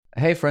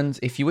Hey friends,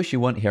 if you wish you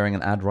weren't hearing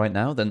an ad right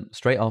now, then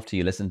straight after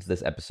you listen to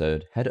this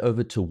episode, head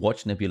over to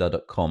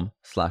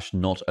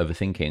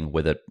watchnebula.com/notoverthinking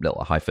with a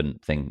little hyphen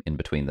thing in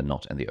between the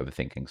not and the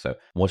overthinking. So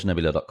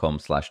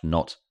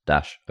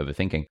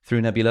watchnebula.com/not-overthinking.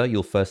 Through Nebula,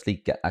 you'll firstly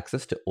get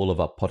access to all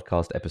of our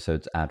podcast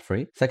episodes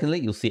ad-free.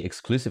 Secondly, you'll see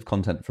exclusive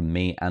content from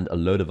me and a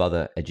load of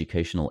other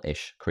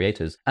educational-ish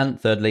creators.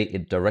 And thirdly,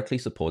 it directly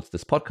supports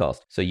this podcast,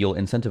 so you'll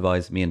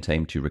incentivize me and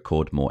Tame to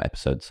record more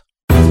episodes.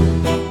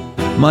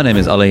 My name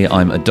is Ali,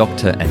 I'm a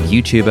doctor and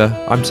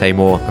YouTuber. I'm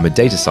Taimur, I'm a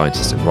data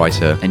scientist and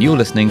writer. And you're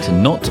listening to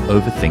Not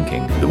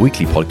Overthinking, the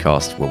weekly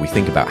podcast where we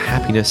think about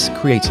happiness,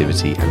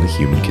 creativity, and the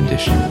human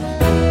condition.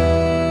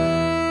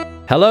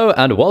 Hello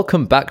and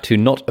welcome back to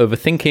Not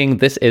Overthinking.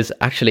 This is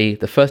actually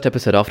the first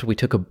episode after we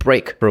took a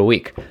break for a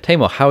week.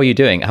 Taimur, how are you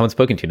doing? I haven't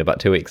spoken to you in about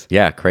 2 weeks.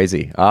 Yeah,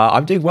 crazy.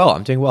 I'm doing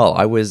well.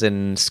 I was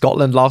in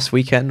Scotland last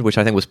weekend, which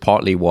I think was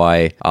partly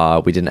why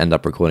we didn't end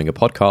up recording a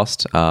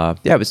podcast.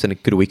 It was a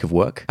good week of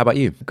work. How about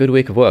you? Good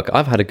week of work.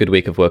 I've had a good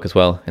week of work as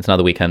well. It's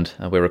another weekend.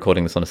 We're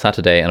recording this on a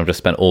Saturday and I've just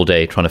spent all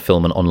day trying to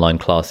film an online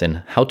class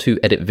in how to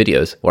edit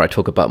videos, where I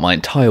talk about my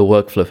entire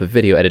workflow for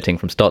video editing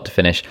from start to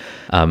finish,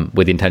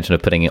 with the intention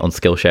of putting it on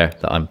Skillshare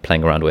that I'm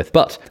playing around with.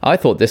 But I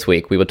thought this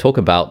week we would talk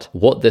about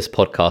what this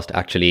podcast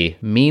actually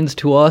means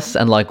to us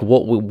and like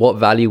what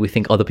value we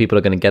think other people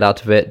are going to get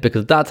out of it,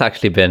 because that's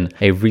actually been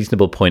a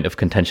reasonable point of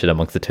contention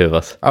amongst the two of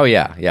us. Oh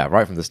yeah,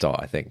 right from the start,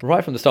 I think.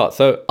 Right from the start.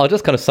 So I'll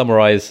just kind of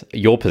summarize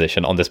your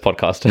position on this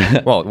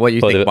podcast. Well, what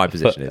you think my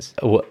position is.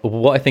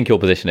 What I think your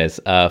position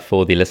is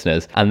for the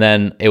listeners, and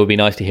then it would be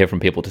nice to hear from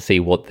people to see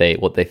what they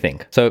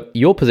think. So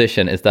your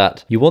position is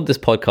that you want this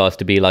podcast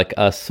to be like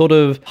a sort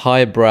of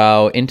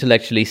highbrow,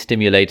 intellectually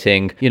stimulating,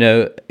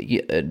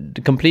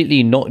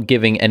 completely not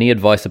giving any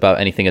advice about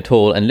anything at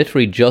all, and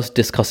literally just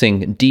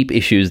discussing deep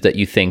issues that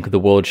you think the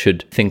world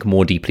should think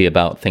more deeply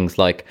about. Things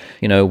like,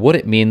 what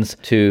it means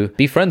to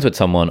be friends with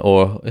someone,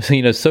 or,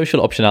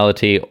 social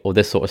optionality, or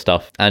this sort of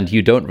stuff. And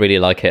you don't really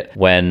like it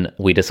when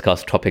we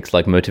discuss topics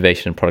like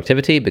motivation and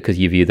productivity, because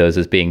you view those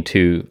as being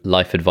too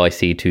life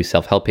advicey, too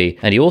self-helpy.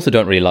 And you also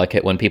don't really like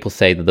it when people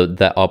say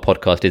that our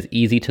podcast is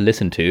easy to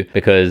listen to,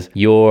 because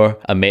your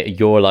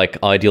like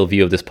ideal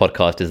view of this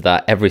podcast is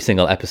that every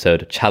single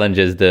episode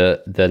challenges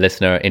the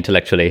listener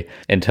intellectually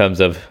in terms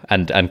of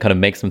and kind of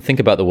makes them think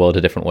about the world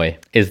a different way.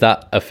 Is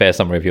that a fair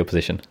summary of your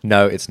position?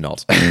 No, it's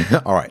not.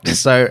 All right.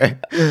 So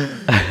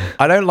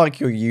I don't like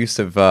your use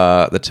of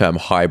the term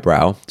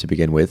highbrow to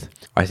begin with.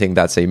 I think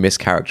that's a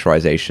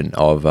mischaracterization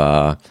of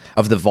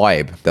the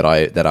vibe that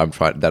I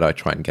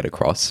try and get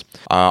across.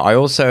 I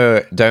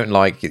also don't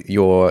like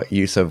your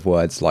use of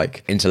words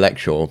like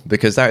intellectual,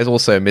 because that is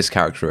also a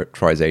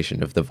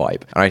mischaracterization of the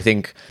vibe. And I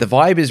think the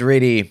vibe is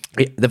really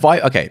the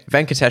vibe. Okay,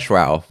 Venkatesh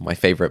Rao, my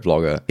favorite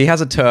blogger, he has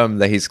a term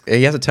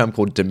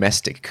called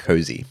domestic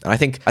cozy. And I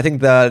think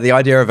the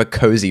idea of a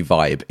cozy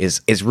vibe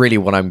is really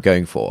what I'm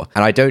going for.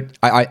 And I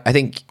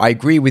think I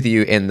agree with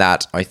you in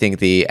that I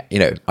think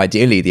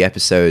ideally the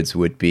episodes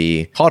would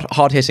be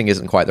hard hitting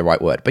isn't quite the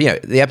right word, but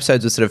the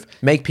episodes would sort of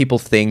make people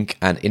think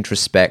and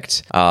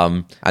introspect,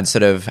 and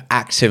sort of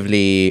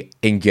actively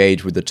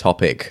engage with the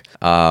topic.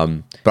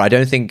 But I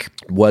don't think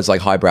words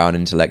like highbrow and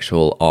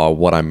intellectual are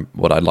what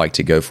I'd like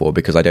to go for,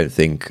 because I don't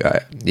think I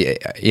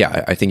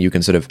think you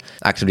can sort of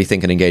actively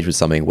think and engage with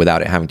something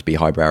without it having to be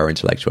highbrow or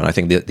intellectual. And I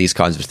think these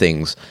kinds of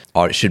things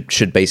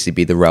should basically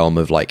be the realm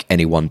of like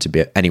anyone to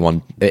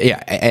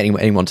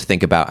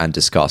think about and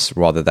discuss,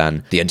 rather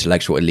than the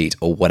intellectual elite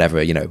or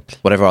whatever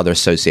other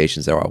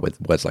associations there are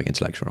with words like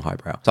intellectual and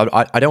highbrow. So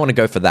I don't want to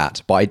go for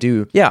that, but I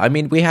do. Yeah, I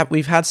mean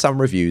we've had some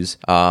reviews,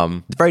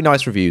 very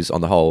nice reviews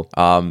on the whole,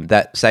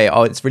 that say,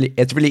 oh, it's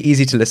really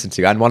easy to listen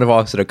to. And one of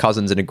our sort of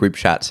cousins in a group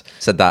chat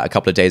said that a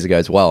couple of days ago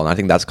as well. And I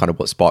think that's kind of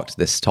what sparked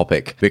this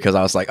topic, because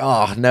I was like,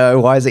 oh no,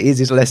 why is it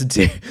easy to listen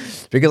to?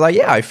 Because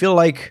I feel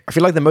like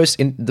the most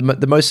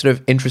sort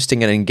of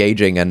interesting and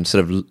engaging and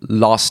sort of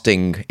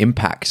lasting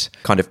impact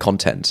kind of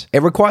content,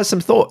 it requires some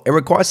thought. It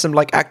requires some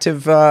like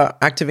active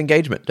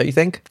engagement, don't you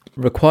think?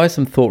 Requires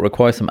some thought,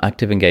 requires some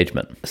active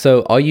engagement.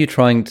 So are you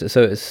trying to,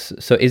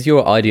 so is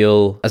your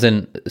ideal, as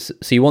in,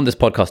 so you want this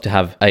podcast to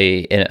have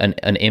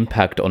an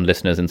impact on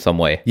listeners in some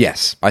way?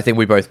 Yes, I think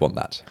we both want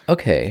that.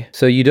 Okay,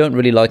 so you don't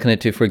really liken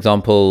it to, for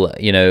example,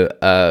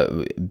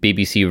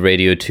 BBC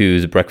Radio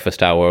 2's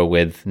Breakfast Hour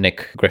with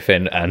Nick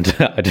Griffin, and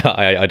I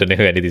don't know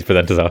who any of these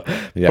presenters are.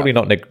 Yeah. Probably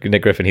not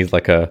Nick Griffin, he's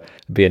like a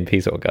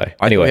BNP sort of guy.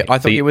 Anyway, I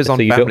thought he was on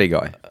Family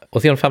Guy.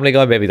 Was he on Family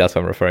Guy? Maybe that's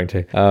what I'm referring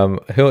to.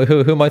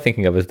 Who am I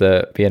thinking of as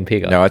the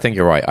BNP guy? No, I think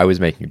you're right. I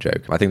was making a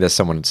joke. I think there's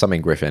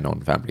something Griffin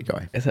on Family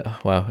Guy. Is it? Oh,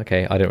 wow.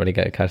 Okay. I don't really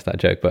catch that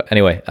joke. But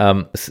anyway,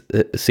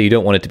 so you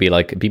don't want it to be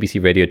like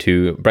BBC Radio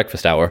 2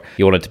 Breakfast Hour.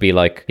 You want it to be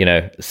like,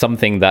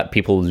 something that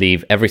people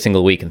leave every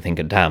single week and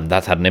think, damn,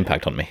 that's had an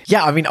impact on me.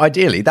 Yeah. I mean,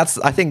 ideally,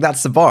 I think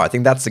that's the bar. I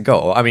think that's the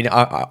goal. I mean,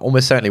 I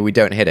almost certainly we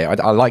don't hit it.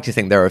 I like to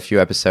think there are a few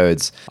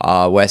episodes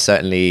where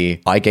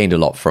certainly I gained a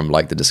lot from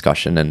like the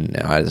discussion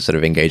and sort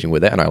of engaging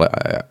with it. And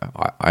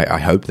I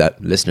hope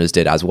that listeners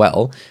did as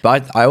well.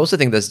 But I also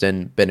think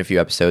there's been a few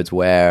episodes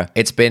where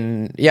it's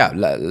been,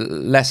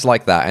 less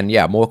like that,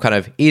 and more kind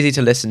of easy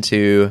to listen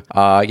to,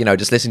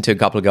 just listening to a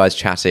couple of guys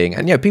chatting,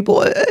 and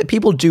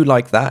people do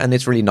like that, and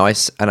it's really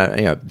nice,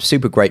 and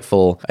super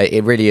grateful.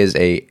 It really is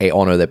a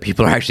honor that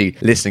people are actually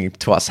listening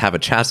to us have a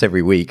chat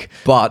every week.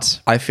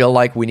 But I feel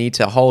like we need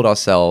to hold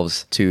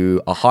ourselves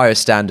to a higher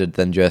standard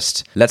than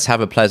just let's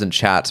have a pleasant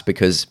chat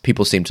because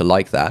people seem to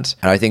like that.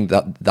 And I think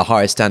that the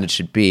higher standard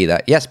should be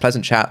that, yes,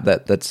 pleasant chat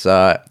that's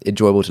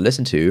enjoyable to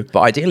listen to,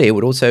 but ideally it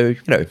would also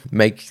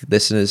make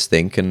listeners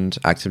think and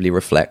actively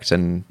reflect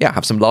and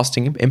have some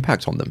lasting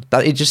impact on them.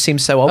 That it just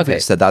seems so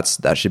obvious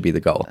that should be the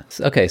goal.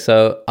 Okay,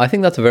 so I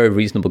think that's a very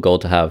reasonable goal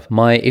to have.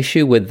 My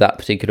issue with that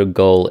particular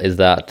goal is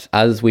that,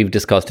 as we've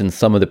discussed in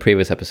some of the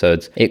previous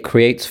episodes, it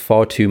creates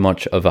far too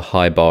much of a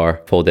high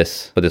bar for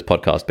this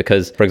podcast.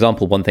 Because, for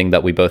example, one thing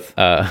that we both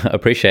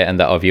appreciate and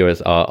that our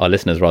viewers, our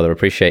listeners rather,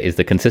 appreciate is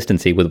the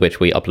consistency with which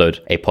we upload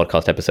a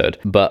podcast episode.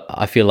 But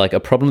I feel like a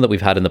problem that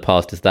we've had in the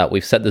past is that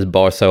we've set this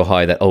bar so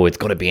high that, it's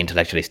got to be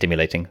intellectually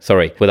stimulating.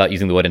 Sorry, without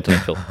using the word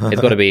intellectual.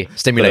 It's got to be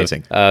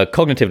stimulating.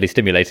 Cognitively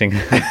stimulating.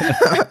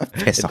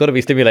 It's got to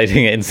be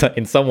stimulating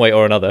in some way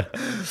or another.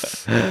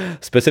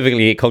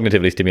 Specifically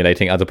cognitively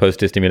stimulating as opposed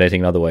to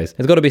stimulating in other ways.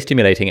 It's got to be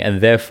stimulating,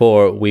 and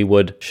therefore we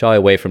would shy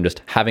away from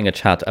just having a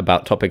chat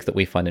about topics that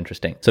we find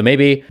interesting. So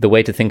maybe the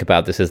way to think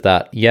about this is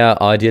that,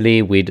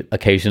 ideally we'd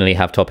occasionally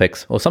have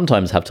topics, or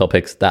sometimes have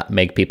topics that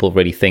make people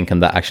really think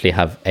and that actually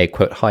have a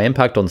quote high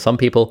impact on some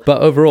people.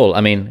 But overall,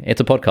 I mean,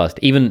 it's a podcast.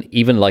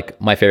 Even like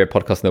my favorite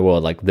podcast in the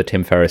world, like the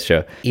Tim Ferriss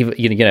Show,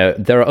 even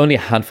there are only a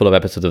handful of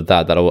episodes of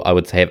that I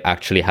would say have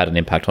actually had an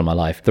impact on my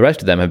life. The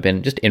rest of them have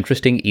been just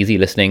interesting, easy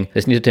listening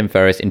to Tim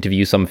Ferriss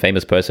interview some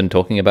famous person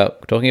talking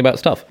about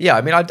stuff. Yeah,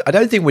 I mean, I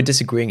don't think we're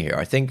disagreeing here.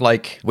 I think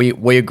like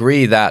we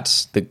agree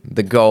that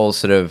the goal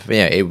sort of,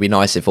 it would be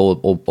nice if all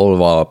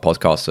of our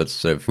podcasts are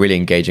sort of really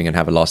engaging and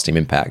have a lasting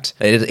impact.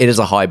 It is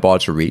a high bar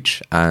to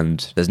reach,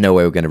 and there's no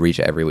way we're going to reach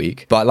it every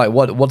week. But like,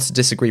 what's the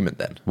disagreement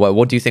then?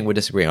 What do you think we're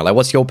disagreeing on? Like,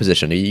 what's your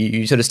position?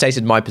 You sort of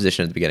stated my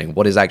position at the beginning.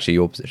 What is actually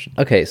your position?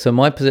 Okay, so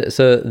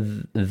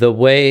the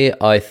way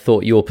I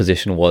thought your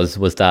position was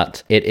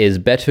that it is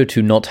better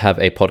to not have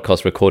a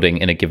podcast recording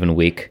in a given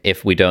week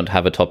if we don't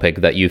have a topic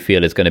that you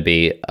feel is going to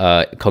be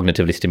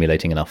cognitively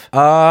stimulating enough.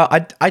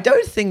 I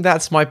don't think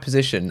that's my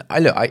position.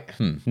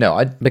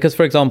 Because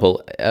for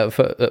example,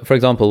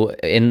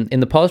 in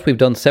the past we've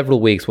done several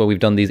weeks where we've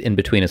done these in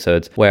between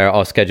episodes where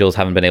our schedules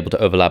haven't been able to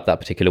overlap that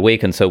particular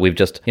week, and so we've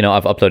just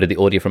I've uploaded the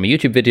audio from a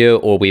YouTube video,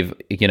 or we've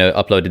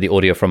uploaded the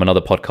audio from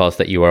another podcast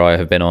that you or I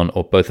have been on,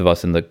 or both of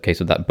us in the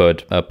case of that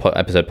Bird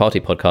episode party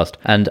podcast.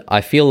 And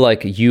I feel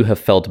like you have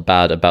felt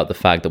bad about the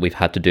fact that we've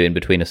had to do in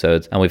between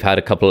episodes, and we've had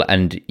a couple,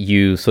 and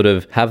you sort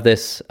of have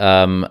this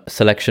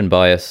selection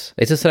bias.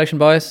 It's a selection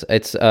bias.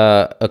 It's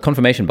a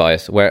confirmation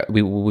bias where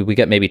we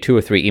get maybe 2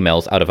 or 3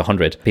 emails out of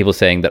 100 people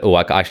saying that,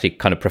 I actually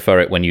kind of prefer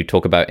it when you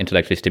talk about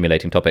intellectually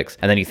stimulating topics.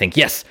 And then you think,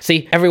 yes,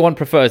 see, everyone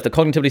prefers the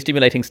cognitively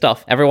stimulating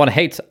stuff. Everyone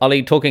hates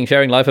Ali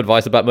sharing life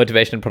advice about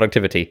motivation and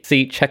productivity.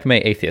 See,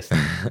 checkmate atheist.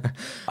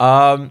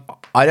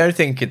 I don't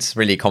think it's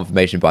really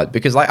confirmation bias,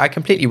 because I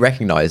completely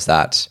recognize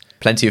that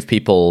plenty of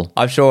people,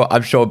 I'm sure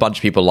a bunch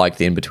of people like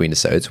the in-between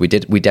episodes. We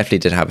definitely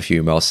did have a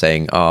few emails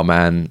saying, oh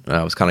man,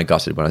 I was kind of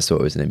gutted when I saw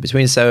it was an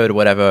in-between episode or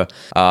whatever.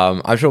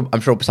 I'm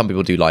sure some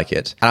people do like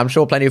it. And I'm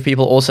sure plenty of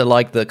people also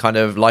like the kind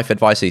of life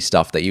advice-y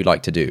stuff that you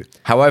like to do.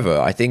 However,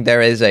 I think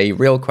there is a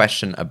real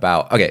question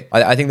about,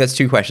 I think there's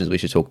 2 questions we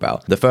should talk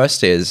about. The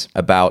first is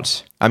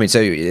about,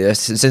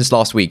 since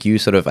last week, you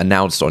sort of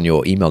announced on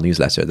your email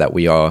newsletter that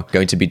we are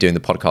going to be doing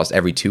the podcast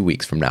every 2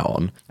 weeks from now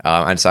on.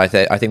 And so I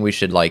think we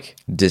should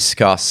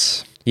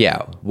discuss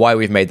why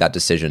we've made that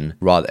decision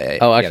rather.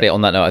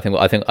 On that note,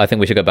 I think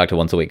we should go back to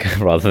once a week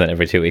rather than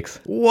every 2 weeks.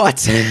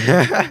 What?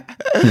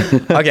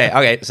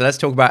 Okay. So let's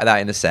talk about that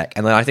in a sec.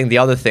 And then I think the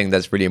other thing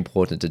that's really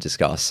important to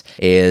discuss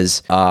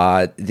is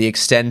the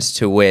extent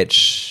to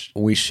which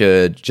we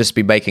should just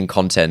be making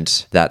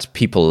content that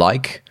people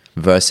like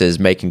versus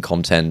making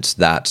content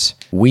that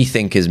we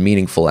think is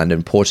meaningful and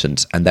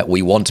important and that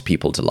we want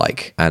people to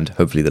like, and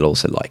hopefully they'll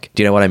also like.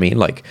 Do you know what I mean?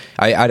 Like,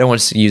 I don't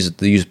want to use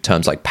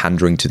terms like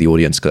pandering to the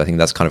audience, because I think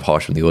that's kind of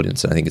harsh on the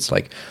audience. And I think it's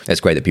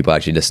great that people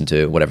actually listen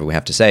to whatever we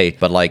have to say.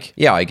 But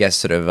I guess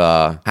sort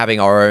of having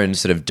our own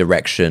sort of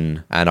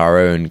direction and our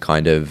own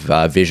kind of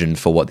vision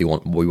for what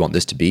we want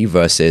this to be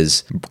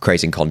versus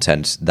creating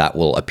content that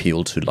will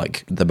appeal to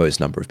the most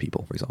number of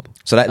people, for example.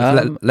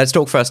 So let's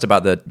talk first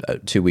about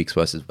the 2 weeks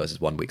versus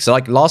 1 week. So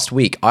last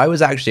week, I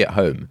was actually at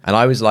home and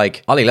I was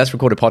like, Ali, let's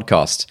record a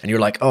podcast. And you're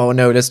like, oh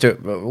no, let's do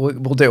it.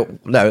 We'll do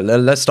it. No,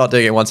 let's start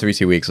doing it once every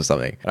 2 weeks or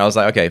something. And I was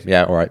like, okay,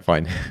 yeah, all right,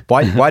 fine.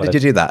 Why did you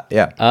do that?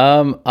 Yeah.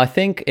 I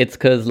think it's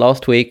because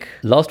last week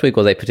was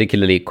a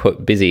particularly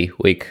quote busy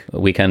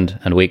weekend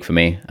and week for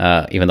me.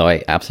 Even though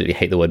I absolutely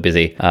hate the word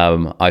busy.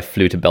 I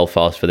flew to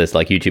Belfast for this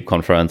YouTube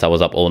conference. I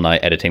was up all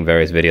night editing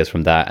various videos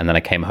from that, and then I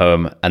came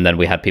home, and then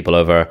we had people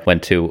over.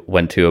 Went to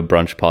a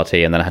brunch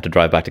party, and then I had to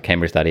drive back to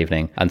Cambridge that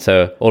evening. And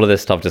so all of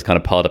this stuff just kind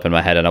of piled up in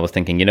my head, and I was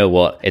thinking,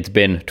 what, it's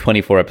been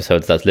 24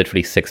 episodes. That's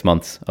literally 6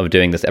 months of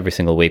doing this every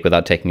single week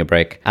without taking a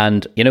break.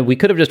 And, we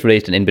could have just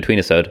released an in-between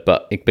episode,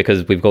 but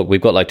because we've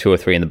got like 2 or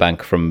 3 in the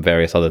bank from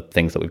various other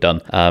things that we've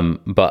done.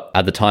 But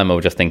at the time I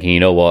was just thinking, you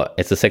know what,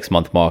 it's the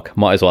 6-month mark.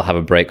 Might as well have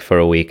a break for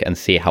a week and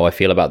see how I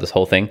feel about this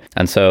whole thing.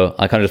 And so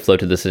I kind of just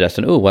floated the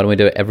suggestion, why don't we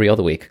do it every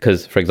other week?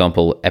 Because, for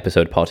example,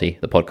 Episode Party,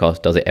 the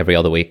podcast, does it every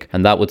other week.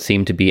 And that would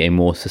seem to be a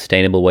more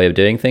sustainable way of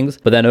doing things.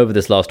 But then over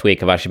this last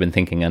week, I've actually been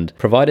thinking, and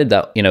provided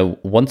that,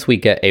 once we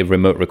get a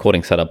remote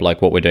recording setup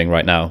like what we're doing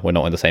right now, we're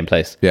not in the same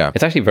place. Yeah.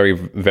 It's actually very,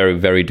 very,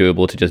 very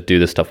doable to just do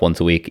this stuff once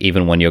a week,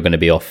 even when you're going to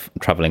be off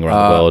traveling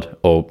around the world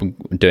or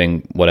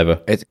doing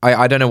whatever.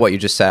 I don't know what you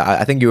just said.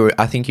 I think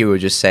you were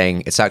just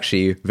saying it's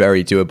actually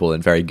very doable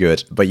and very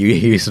good, but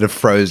you sort of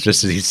froze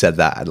just as you said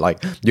that, and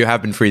like you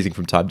have been freezing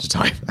from time to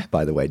time,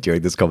 by the way,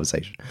 during this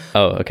conversation.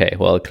 Oh, okay.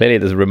 Well, clearly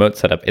this remote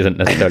setup isn't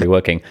necessarily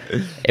working.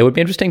 It would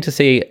be interesting to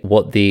see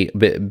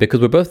because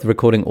we're both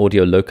recording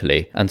audio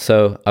locally, and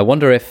so I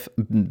wonder if,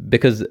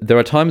 because there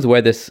are times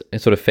where this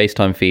sort of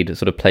FaceTime feed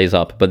sort of plays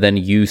up, but then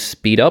you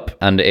speed up,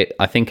 and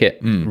I think it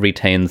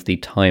retains the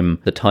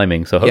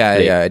timing. So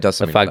hopefully, it does.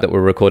 The fact that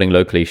we're recording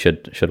locally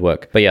should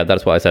work. But yeah,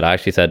 that's what I said. I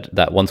actually said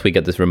that once we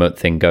get this remote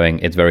thing going,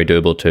 it's very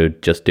doable to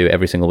just do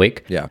every single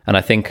week. Yeah. And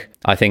I think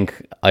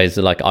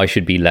I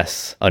should be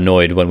less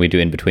annoyed when we do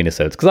in-between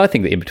episodes, because I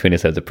think the in-between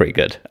episodes are pretty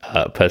good,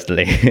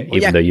 personally,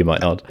 even though you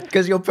might not.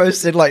 Because you're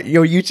posting like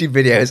your YouTube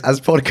videos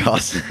as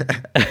podcasts.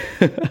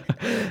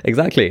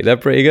 Exactly, they're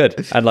pretty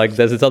good. And like,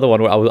 there's this other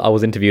one where I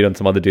was interviewed on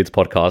some other dude's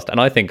podcast, and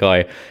I think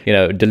I,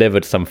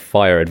 delivered some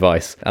fire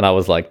advice, and I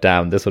was like,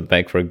 damn, this would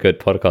make for a good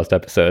podcast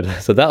episode.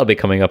 So that'll be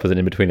coming up as an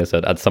in-between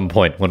episode at some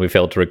point when we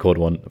fail to record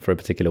one for a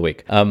particular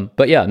week.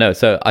 But yeah, no.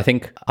 So I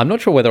think I'm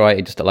not sure whether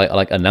I just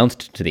like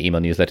announced to the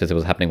email newsletters it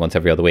was happening once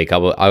every other week.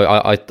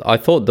 I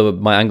thought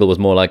my angle was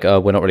more like,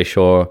 we're not really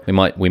sure.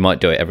 We might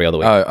do it every other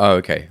week. Oh,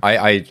 okay.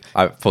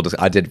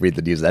 I did read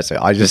the newsletter.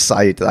 I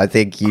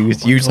think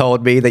you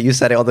told me that you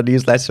said it on the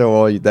newsletter,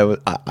 or there was,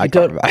 I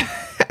can't remember.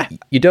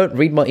 You don't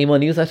read my email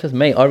newsletters,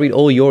 mate. I read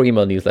all your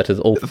email newsletters,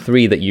 all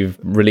 3 that you've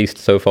released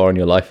so far in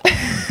your life.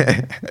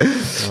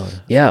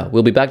 Yeah,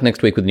 we'll be back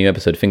next week with a new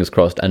episode, fingers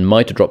crossed, and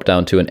might drop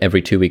down to an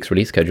every 2 weeks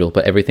release schedule,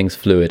 but everything's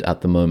fluid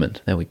at the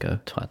moment. There we go.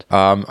 Twat.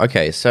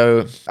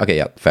 Okay,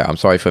 yeah, fair. I'm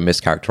sorry for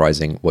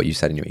mischaracterizing what you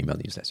said in your email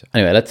newsletter.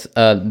 Anyway, let's.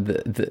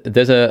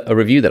 There's a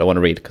review that I want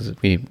to read, because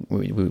we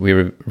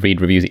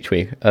read reviews each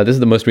week. This is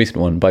the most recent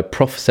one by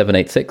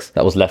Prof786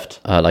 that was left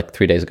like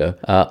 3 days ago.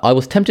 I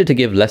was tempted to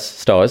give less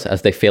stars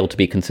as they failed to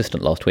be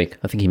consistent last week.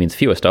 I think he means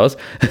fewer stars.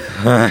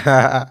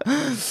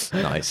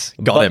 Nice.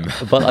 Got him.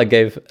 But I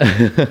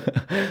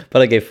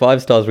gave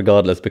 5 stars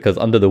regardless, because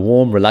under the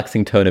warm,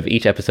 relaxing tone of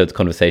each episode's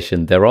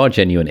conversation, there are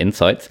genuine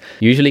insights,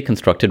 usually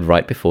constructed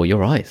right before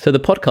your eyes. So the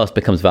podcast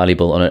becomes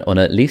valuable on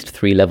at least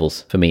 3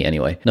 levels, for me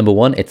anyway. Number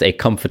 1, it's a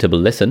comfortable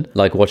listen,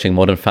 like watching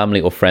Modern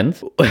Family or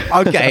Friends.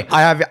 Okay,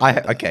 I'll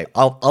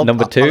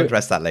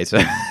address that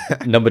later.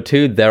 Number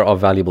 2, there are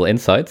valuable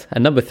insights.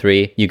 And number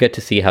 3, you get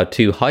to see how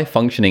 2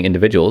 high-functioning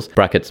individuals,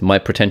 brackets, my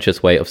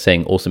pretentious way of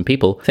saying awesome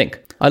people, think.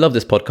 I love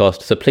this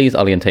podcast, so please,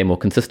 Ali and Taimur,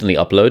 consistently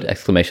upload, !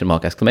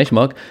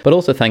 But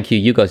also thank you.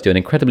 You guys do an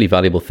incredibly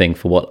valuable thing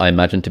for what I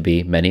imagine to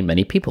be many,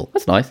 many people.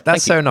 That's nice.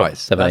 That's so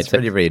nice. That's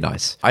really, really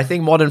nice. I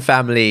think Modern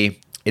Family,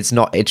 it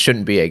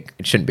shouldn't be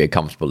a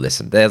comfortable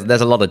listen.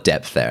 There's a lot of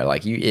depth there.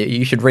 Like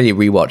you should really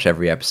rewatch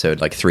every episode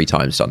like 3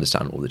 times to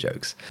understand all the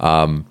jokes.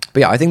 But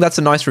yeah, I think that's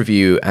a nice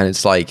review, and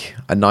it's like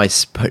a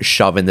nice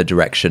shove in the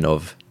direction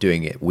of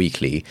doing it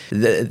weekly.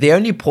 The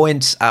only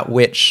point at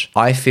which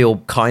I feel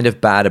kind of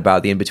bad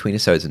about the in-between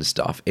episodes and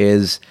stuff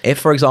is if,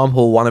 for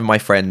example, one of my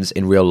friends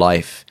in real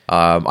life,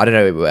 I don't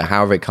know,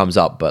 however it comes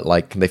up, but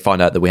like they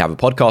find out that we have a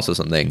podcast or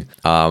something,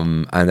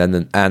 and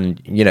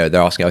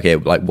they're asking, okay,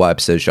 like what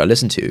episodes should I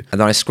listen to?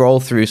 And then I scroll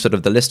through sort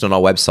of the list on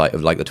our website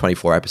of like the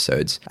 24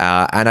 episodes,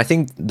 and I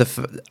think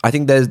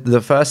there's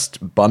the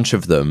first bunch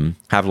of them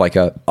have like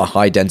a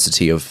high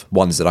density of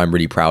ones that I'm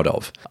really proud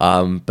of,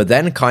 but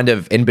then kind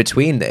of in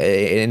between,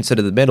 in sort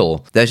of the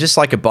middle, there's just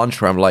like a bunch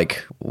where I'm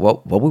like,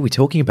 what were we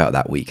talking about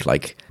that week?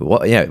 Like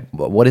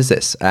what is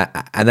this?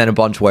 And then a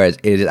bunch where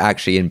it is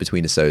actually in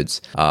between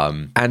episodes.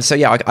 And so,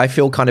 yeah, I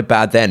feel kind of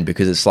bad then,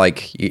 because it's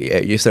like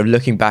you're sort of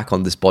looking back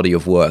on this body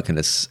of work, and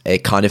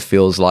it kind of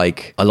feels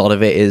like a lot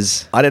of it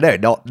is, I don't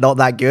know, not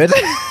that good.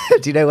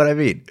 Do you know what I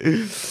mean?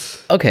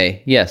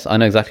 Okay, yes, I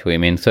know exactly what you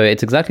mean. So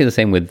it's exactly the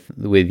same with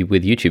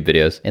YouTube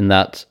videos, in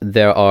that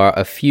there are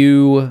a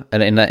few,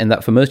 and in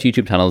that for most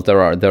YouTube channels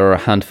there are a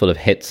handful of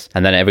hits,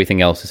 and then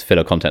everything else is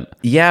filler content.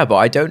 Yeah,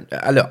 but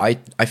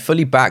I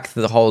fully back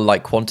the whole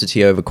like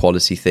quantity over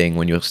quality thing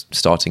when you're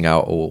starting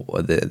out, or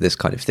this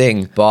kind of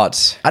thing.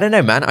 But I don't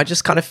know, man. I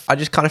just kind of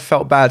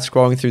felt bad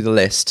scrolling through the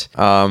list,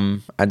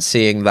 and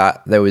seeing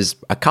that there was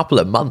a couple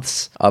of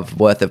months of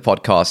worth of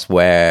podcasts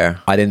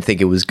where I didn't think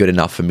it was good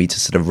enough for me to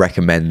sort of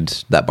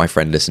recommend that my friend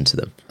friend listen to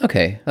them.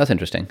 Okay, that's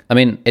interesting. I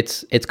mean,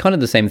 it's kind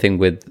of the same thing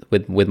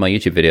with my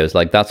YouTube videos.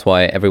 Like, that's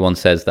why everyone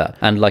says that.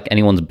 And like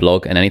anyone's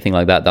blog and anything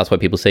like that, that's why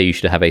people say you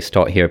should have a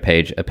start here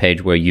page, a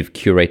page where you've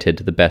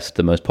curated the best,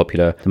 the most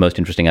popular, the most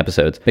interesting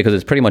episodes, because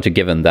it's pretty much a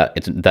given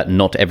that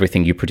not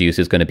everything you produce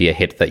is going to be a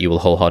hit that you will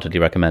wholeheartedly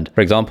recommend. For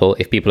example,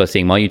 if people are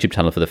seeing my YouTube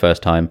channel for the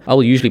first time, I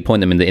will usually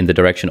point them in the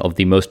direction of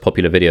the most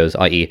popular videos,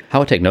 i.e.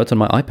 how I take notes on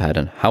my iPad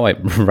and how I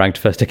ranked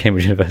first at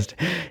Cambridge University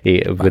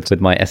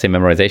with my essay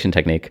memorization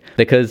technique,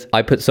 because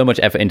I put so much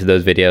effort into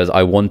those videos.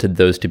 I wanted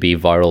those to be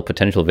viral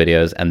potential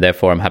videos, and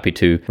therefore I'm happy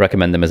to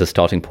recommend them as a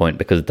starting point,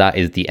 because that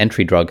is the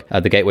entry drug,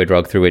 the gateway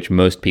drug through which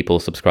most people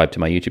subscribe to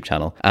my YouTube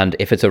channel. And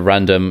if it's a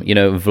random,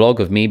 vlog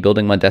of me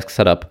building my desk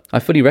setup, I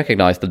fully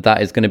recognize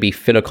that is going to be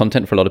filler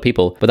content for a lot of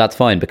people, but that's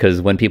fine,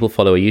 because when people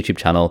follow a YouTube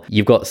channel,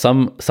 you've got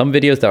some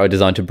videos that are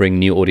designed to bring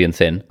new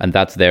audience in, and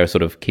that's their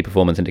sort of key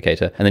performance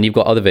indicator. And then you've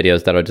got other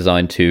videos that are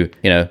designed to,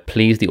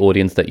 please the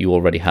audience that you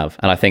already have.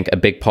 And I think a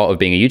big part of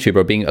being a YouTuber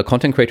or being a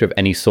content creator of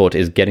any sort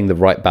is getting the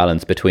right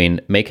balance between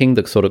making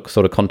the sort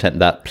of content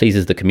that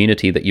pleases the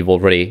community that you've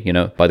already,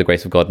 by the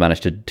grace of God,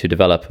 managed to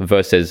develop,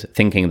 versus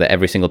thinking that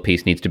every single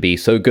piece needs to be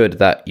so good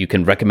that you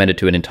can recommend it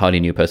to an entirely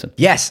new person.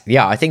 Yes,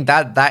 yeah, I think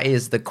that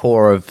is the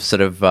core of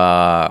sort of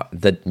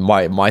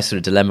my sort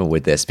of dilemma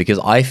with this, because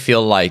I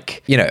feel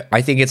like,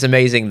 I think it's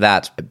amazing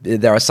that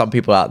there are some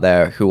people out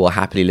there who will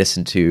happily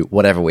listen to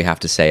whatever we have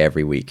to say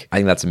every week. I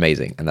think that's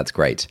amazing and that's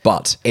great.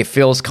 But it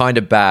feels kind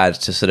of bad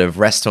to sort of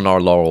rest on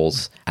our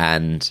laurels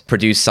and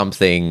produce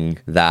something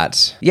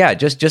that,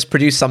 just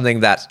produce something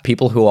that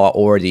people who are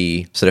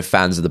already sort of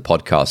fans of the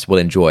podcast will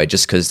enjoy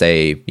just because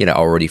they, are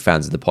already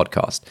fans of the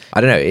podcast.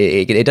 I don't know.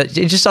 It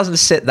just doesn't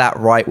sit that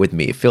right with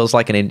me. It feels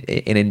like an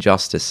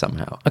injustice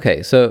somehow.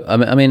 Okay, so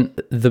I mean,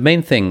 the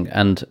main thing,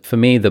 and for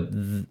me,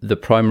 the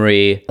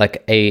primary,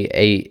 like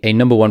a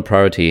number one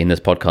priority in this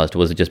podcast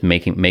was just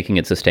making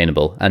it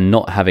sustainable and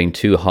not having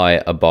too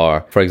high a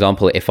bar. For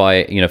example, if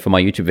I, for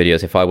my YouTube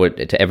videos, if I were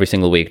to every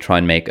single week try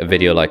and make a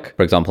video like,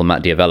 for example,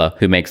 Matt Diavella,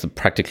 who makes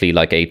practically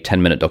like a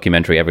 10-minute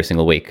documentary every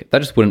single week, that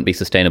just wouldn't be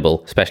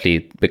sustainable,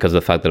 especially because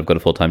of the fact that I've got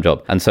a full-time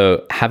job. And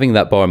so having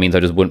that bar means I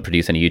just wouldn't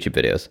produce any YouTube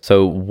videos.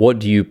 So what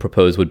do you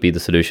propose would be the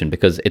solution?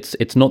 Because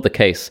it's not the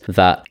case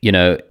that,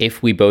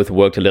 if we both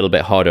worked a little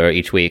bit harder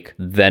each week,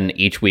 then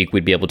each week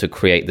we'd be able to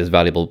create this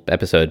valuable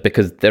episode,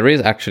 because there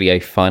is actually a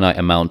finite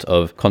amount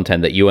of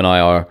content that you and I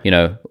are,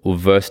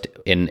 versed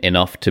in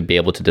enough to be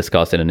able to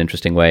discuss in an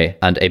interesting way.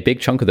 And a big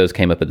chunk of those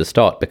came up at the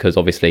start because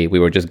obviously we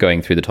were just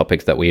going through the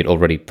topics that we had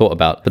already thought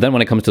about. But then when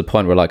it comes to the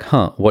point where like,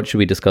 what should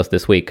we discuss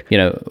this week?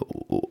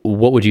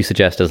 What would you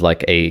suggest as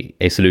like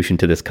a solution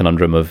to this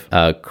conundrum of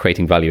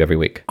creating value every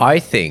week? I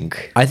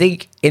think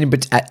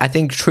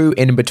true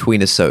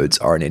in-between episodes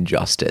are an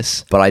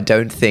injustice, but I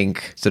don't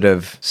think sort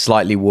of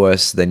slightly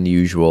worse than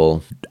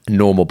usual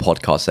normal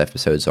podcast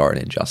episodes are an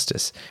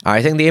injustice.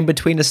 I think the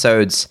in-between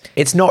episodes,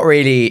 it's not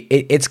really,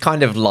 it's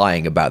kind of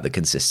lying about the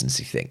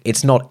consistency thing.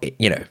 It's not,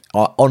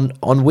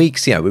 on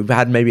weeks, we've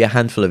had maybe a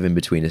handful of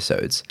in-between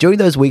episodes. During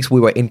those weeks, we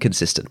were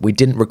inconsistent. We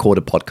didn't record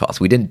a podcast.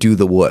 We didn't do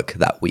the work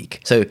that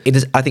week. So it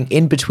is, I think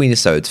in-between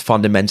episodes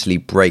fundamentally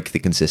break the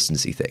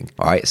consistency thing.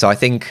 All right. So I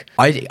think,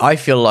 I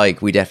feel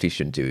like we definitely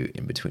shouldn't do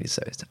in-between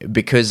episodes,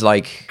 because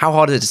like, how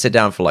hard is it to sit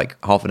down for like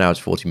half an hour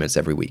to 40 minutes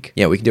every week?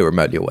 We can do it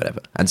remotely or whatever.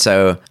 And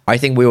so I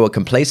think we were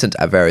complacent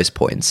at various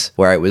points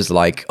where it was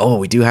like, oh,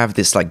 we do have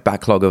this like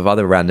backlog of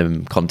other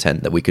random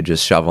content that we could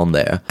just shove on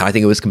there. And I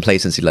think it was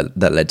complacency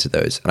that led to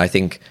those. And I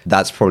think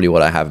that's probably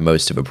what I have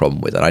most of a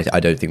problem with. And I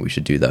don't think we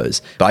should do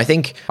those. But I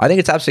think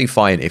it's absolutely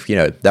fine if,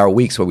 there are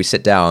weeks where we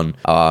sit down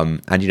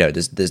and,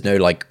 there's no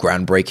like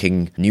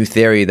groundbreaking new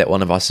theory that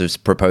one of us is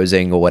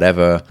proposing or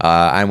whatever.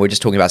 And we're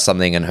just talking about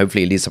something and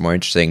hopefully it leads somewhere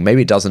interesting.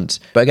 Maybe it doesn't.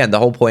 But again, the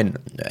whole point,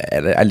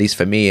 at least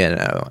for me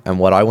and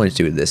what I want to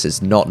do with this,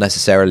 is not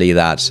necessarily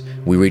that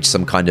we reach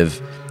some kind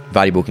of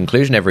valuable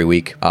conclusion every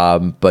week,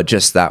 but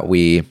just that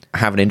we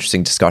have an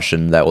interesting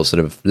discussion that will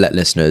sort of let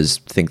listeners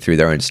think through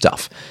their own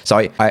stuff. So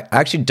I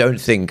actually don't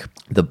think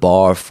the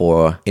bar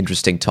for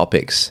interesting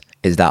topics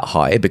is that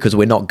high, because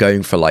we're not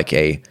going for like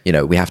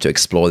we have to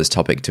explore this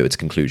topic to its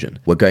conclusion.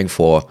 We're going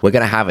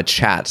to have a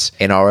chat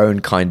in our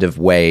own kind of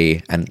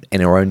way and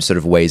in our own sort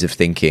of ways of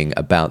thinking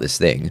about this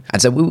thing.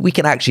 And so we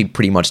can actually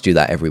pretty much do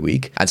that every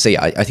week. And so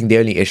I think the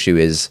only issue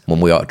is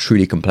when we are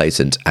truly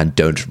complacent and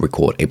don't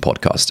record a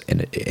podcast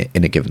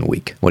in a given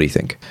week. What do you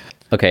think?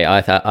 Okay, I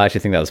actually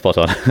think that was spot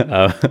on.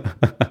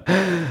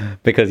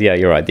 Because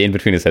you're right. The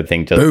in-between episode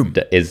thing just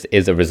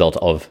is a result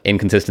of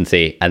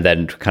inconsistency, and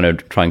then kind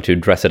of trying to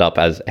dress it up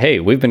as, hey,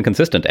 we've been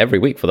consistent every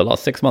week for the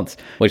last 6 months,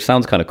 which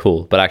sounds kind of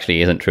cool, but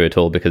actually isn't true at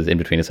all, because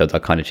in-between episodes are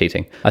kind of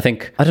cheating. I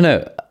don't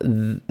know,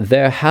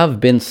 there have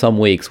been some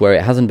weeks where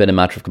it hasn't been a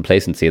matter of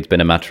complacency, it's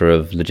been a matter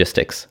of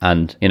logistics.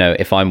 And,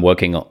 if I'm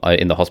working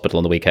in the hospital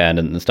on the weekend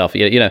and stuff,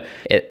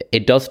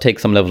 it does take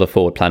some level of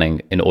forward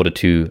planning in order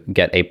to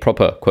get a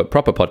proper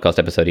podcast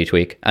episode each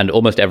week. And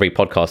almost every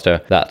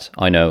podcaster that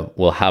I know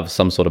will have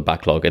some sort of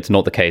backlog. It's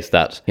not the case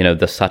that,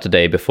 the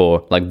Saturday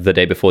before, like the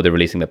day before they're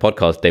releasing their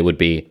podcast, they would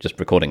be just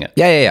recording it.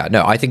 Yeah.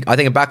 No, I think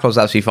a backlog is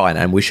absolutely fine,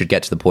 and we should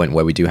get to the point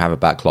where we do have a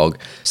backlog,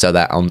 so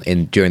that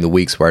during the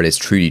weeks where it is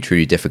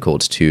truly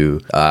difficult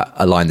to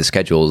align the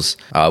schedules,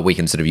 we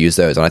can sort of use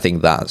those. And I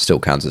think that still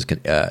counts as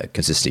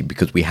consistency,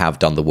 because we have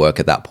done the work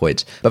at that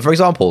point. But for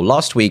example,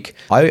 last week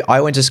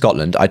I went to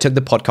Scotland. I took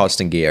the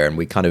podcasting gear, and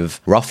we kind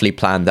of roughly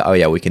planned that,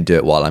 we can do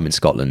it while I'm in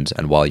Scotland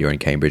and while you're in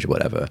Cambridge or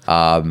whatever.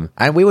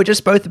 And we were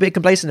just both a bit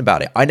complacent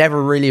about it. I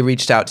never really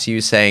reached out to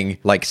you saying,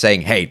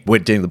 hey, we're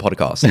doing the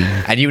podcast.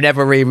 And you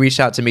never really reached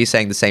out to me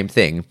saying the same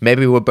thing.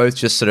 Maybe we were both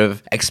just sort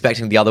of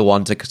expecting the other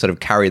one to sort of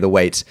carry the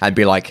weight and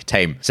be like,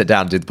 Tame, sit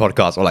down, do the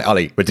podcast. Or like,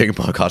 Ollie, we're doing a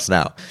podcast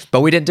now.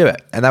 But we didn't do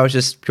it. And that was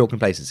just pure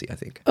complacency, I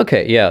think.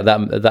 Okay, yeah,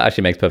 that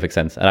actually makes perfect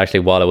sense. And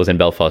actually, while I was in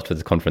Belfast for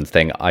this conference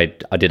thing, I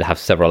did have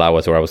several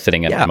hours where I was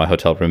sitting in my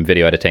hotel room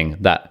video editing.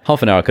 That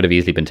half an hour could have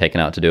easily been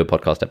taken out to do a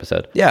podcast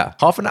episode. Yeah,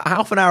 half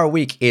an hour a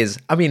week is,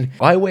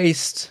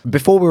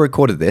 before we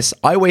recorded this,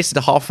 I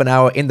wasted half an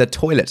hour in the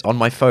toilet on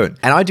my phone.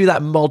 And I do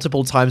that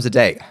multiple times a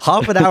day.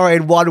 Half an hour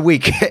in 1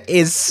 week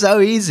is so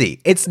easy.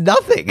 It's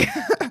nothing.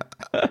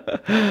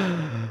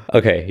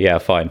 Okay, yeah,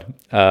 fine.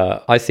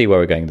 I see where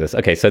we're going with this.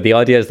 Okay, so the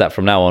idea is that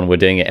from now on, we're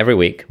doing it every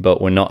week,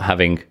 but we're not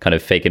having kind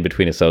of fake in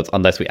between episodes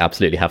unless we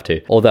absolutely have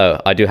to. Although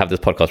I do have this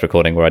podcast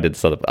recording where I did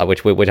this other,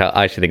 which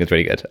I actually think is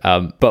really good.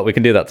 But we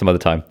can do that some other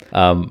time.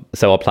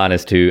 So our plan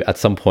is to, at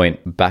some point,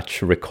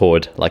 batch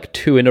record like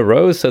 2 in a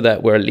row so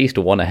that we're at least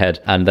 1 ahead.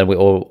 And then we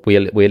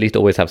at least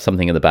always have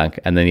something in the bank.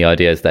 And then the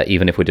idea is that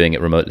even if we're doing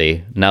it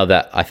remotely, now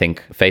that I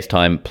think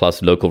FaceTime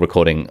plus local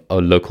recording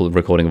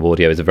of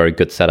audio is a very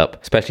good setup,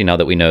 especially now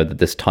that we know that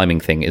this timing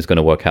thing is going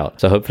to work out.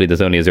 So hopefully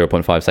there's only a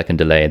 0.5 second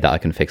delay that I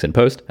can fix in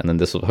post, and then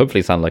this will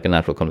hopefully sound like a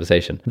natural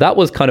conversation. That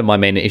was kind of my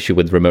main issue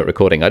with remote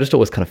recording. I just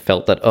always kind of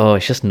felt that,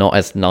 it's just not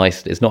as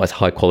nice. It's not as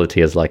high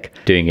quality as like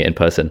doing it in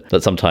person.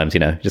 That sometimes, you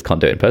just can't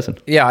do it in person.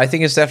 Yeah, I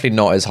think it's definitely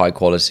not as high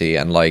quality.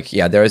 And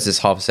there is this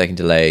half a second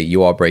delay.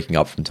 You are breaking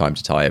up from time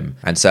to time.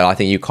 And so I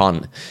think you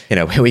can't,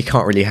 we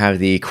can't really have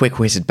the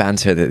quick-witted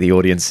banter that the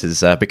audience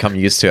has become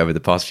used to over the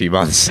past few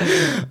months,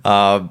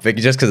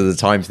 just because of the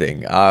time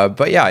thing.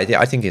 But yeah,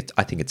 I think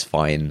it's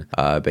fine,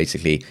 basically.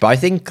 But I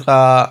think,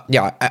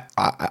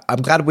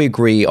 I'm glad we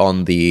agree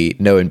on the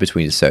no in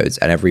between episodes,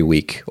 and every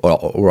week,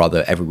 or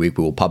rather every week,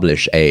 we will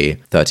publish a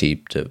 30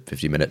 to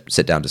 50 minute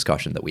sit down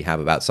discussion that we have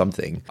about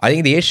something. I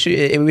think the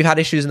issue, we've had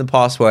issues in the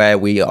past where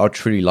we are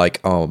truly like,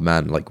 oh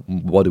man, like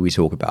what do we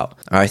talk about?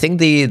 And I think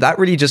that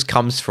really just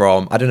comes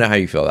from, I don't know how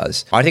you feel about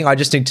this. I think I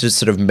just need to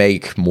sort of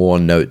make more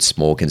notes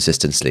more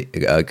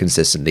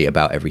consistently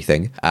about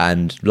everything.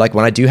 And like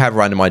when I do have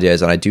random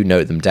ideas and I do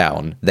note them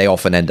down, they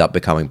often end up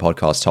becoming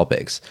podcast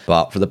topics.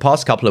 But for the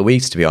past couple of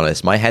weeks, to be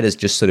honest, my head has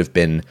just sort of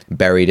been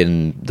buried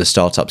in the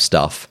startup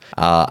stuff.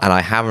 And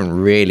I haven't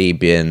really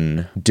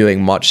been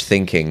doing much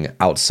thinking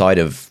outside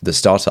of the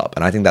startup.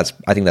 And I think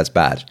that's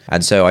bad.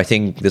 And so I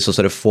think this will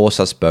sort of force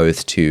us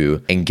both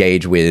to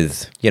engage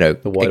with, the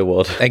wider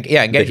world.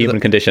 Engage the human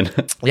condition.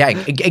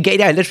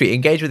 Literally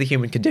engage with the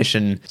human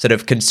condition, sort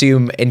of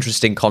consume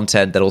interesting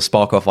content that'll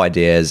spark off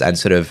ideas, and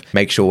sort of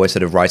make sure we're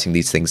sort of writing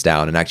these things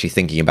down and actually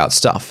thinking about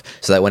stuff,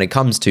 so that when it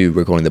comes to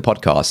recording the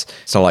podcast,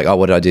 it's not like, oh,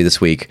 what did I do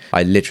this week?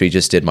 I literally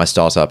just did my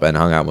startup and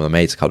hung out with my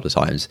mates a couple of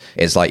times.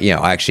 It's like,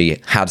 I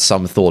actually had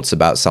some thoughts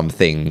about some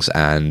things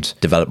and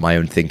developed my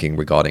own thinking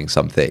regarding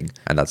something,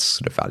 and that's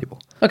sort of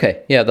valuable.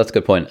 Okay, yeah, that's a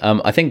good point.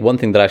 I think one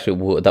thing that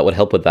actually that would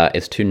help with that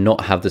is to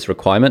not have this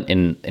requirement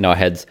in our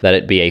heads that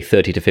it be a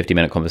 30 to 50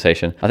 minute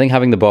conversation. I think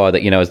having the bar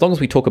that, as long as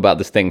we talk about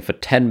this thing for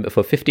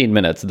 15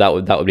 minutes, that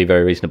would be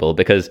very reasonable,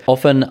 because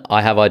often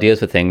I have ideas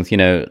for things,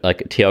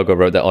 like Tiago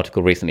wrote that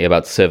article recently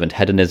about servant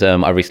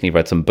hedonism. I recently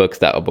read some books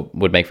that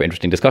would make for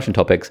interesting discussion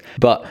topics,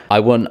 but I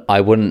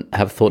wouldn't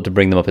have thought to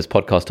bring them up as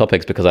podcast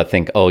topics, because I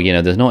think,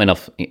 there's not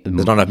enough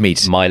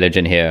meat mileage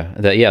in here.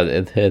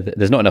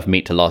 There's not enough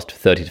meat to last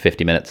 30 to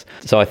 50 minutes.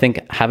 So I think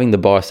having the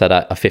bar set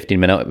at a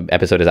 15-minute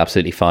episode is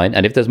absolutely fine.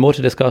 And if there's more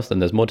to discuss, then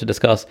there's more to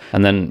discuss.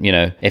 And then,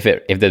 if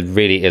there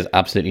really is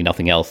absolutely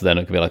nothing else, then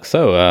it could be like,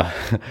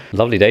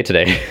 lovely day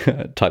today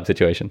type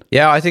situation.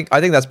 Yeah, I think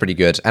that's pretty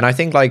good. And I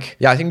think I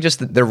think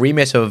just the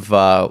remit of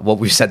what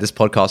we've said this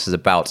podcast is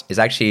about is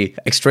actually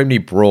extremely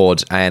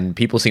broad, and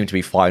people seem to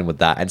be fine with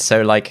that. And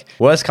so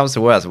worst comes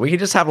to worst, we can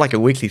just have a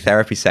weekly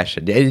therapy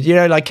session.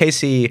 Like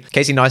Casey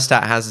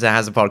Neistat has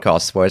a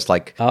podcast where it's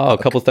like,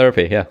 couples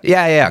therapy.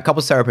 Yeah,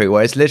 couples therapy,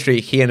 where it's literally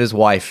he and his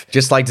wife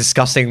just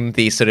discussing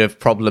the sort of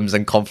problems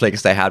and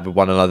conflicts they had with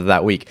one another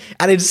that week.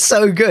 And it's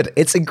so good.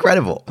 It's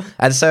incredible.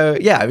 And so,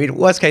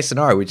 worst case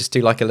scenario, we just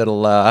do a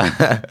little...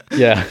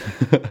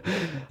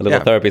 a little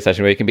therapy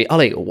session where you can be,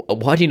 Ollie,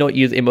 why do you not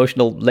use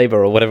emotional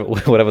labor or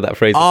whatever that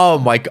phrase is? Oh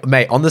my God,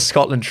 mate, on the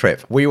Scotland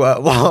trip, we were,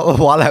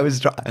 while I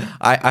was,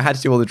 I had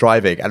to do all the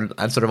driving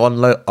and sort of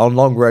on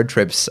long road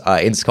trips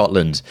in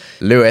Scotland,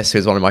 Lewis,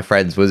 who's one of my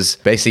friends, was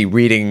basically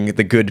reading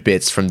the good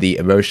bits from the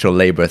emotional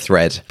labor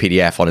thread PDF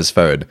PDF on his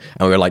phone,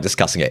 and we were like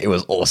discussing it. It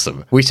was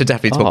awesome. We should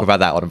definitely talk about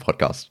that on a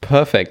podcast.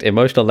 Perfect.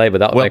 Emotional labor.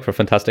 That will make for a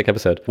fantastic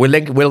episode. We'll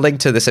link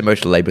to this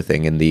emotional labor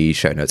thing in the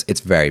show notes.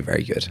 It's very,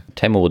 very good.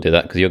 Tamer will do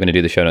that because you're going to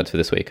do the show notes for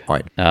this week.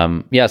 Right.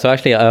 Yeah. So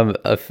actually,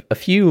 a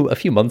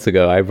few months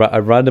ago, I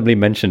randomly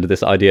mentioned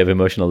this idea of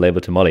emotional labor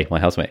to Molly, my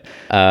housemate,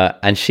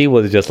 and she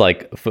was just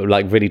like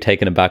really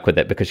taken aback with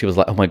it because she was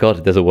like, "Oh my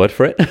god, there's a word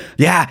for it."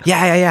 Yeah.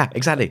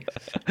 Exactly.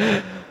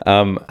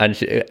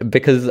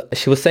 Because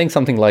she was saying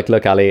something like,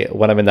 "Look, Ali,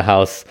 when I'm in the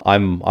house,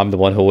 I'm the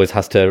one who always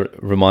has to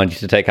remind you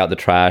to take out the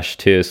trash,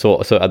 to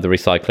sort out the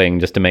recycling,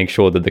 just to make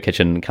sure that the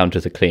kitchen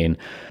counters are clean.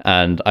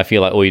 And I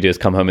feel like all you do is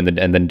come home and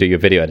then do your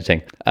video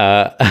editing."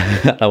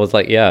 I was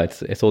like, "Yeah,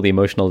 it's all the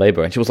emotional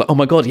labor." And she was like, "Oh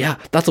my god, yeah,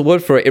 that's a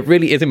word for it. It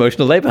really is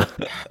emotional labor."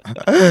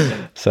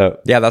 So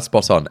yeah, that's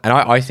spot on. And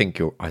I think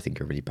you're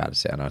really bad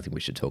at it, and I think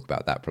we should talk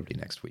about that probably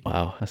next week.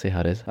 Wow, I see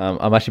how it is.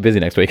 I'm actually busy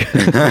next week.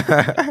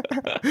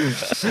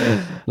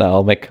 No,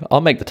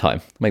 I'll make the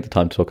time. Make the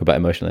time to talk about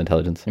emotional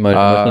intelligence.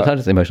 Emotional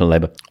intelligence, emotional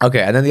labor.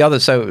 Okay, and then the other.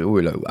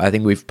 So I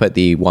think we've put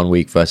the 1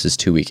 week versus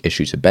 2 week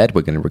issue to bed.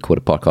 We're going to record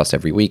a podcast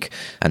every week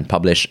and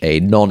publish a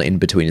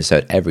non-in-between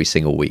episode every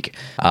single week.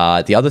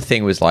 The other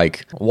thing was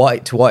like,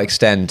 to what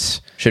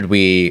extent should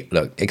we,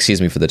 excuse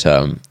me for the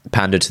term,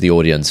 pander to the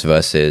audience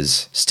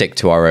versus stick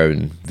to our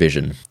own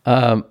vision?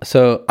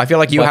 So I feel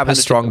like you have a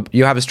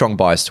strong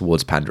bias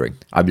towards pandering.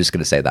 I'm just going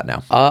to say that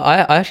now.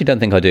 I actually don't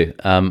think I do.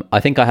 I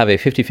think I have a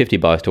 50-50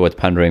 bias towards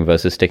pandering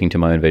versus sticking to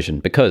my own vision.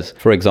 Because,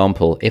 for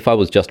example, if I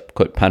was just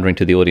pandering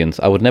to the audience,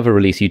 I would never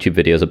release YouTube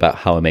videos about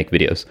how I make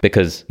videos.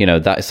 Because,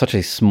 that is such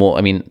a small,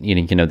 I mean,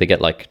 they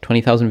get like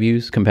 20,000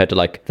 views compared to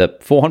like the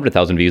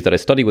 400,000 views that a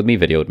study with me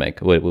video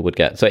would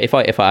get. So if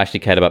I actually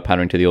cared about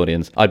pandering to the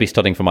audience, I'd be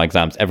studying for my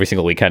exams every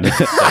single weekend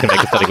so I can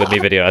make a study with me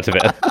video out of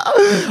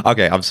it.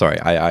 Okay, I'm sorry.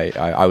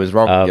 I was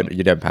wrong.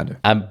 You don't pander.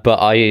 But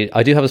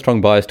I do have a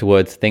strong bias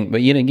towards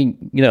but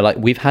like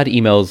we've had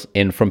emails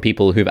in from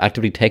people who've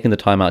actively taken the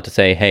time out to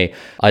say, "Hey,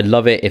 I'd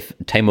love it if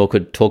Tamer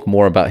could talk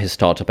more about his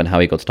startup and how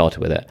he got started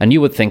with it." And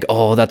you would think,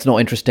 "Oh, that's not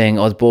interesting.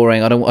 Oh, it's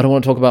boring. I don't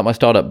want to talk about my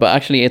startup." But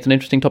actually, it's an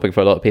interesting topic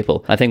for a lot of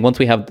people. I think once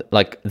we have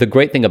the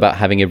great thing about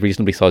having a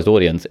reasonably sized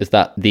audience is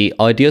that the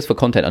ideas for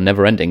content are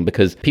never ending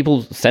because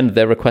people send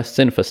their requests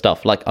in for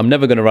stuff. Like I'm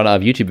never going to run out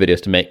of YouTube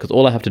videos to make because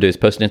all I have to do is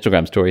post an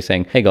Instagram story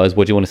saying, "Hey guys,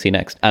 what do you want to see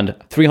next?" And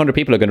 300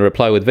 people are going to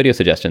reply with video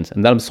suggestions,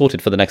 and then I'm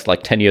sorted for the next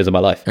 10 years of my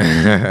life.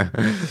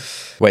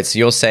 Wait, so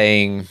you're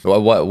saying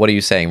what are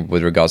you saying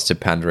with regards to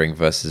pandering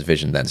versus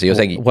vision then? So you're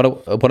saying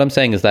what I'm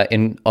saying is that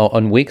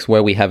on weeks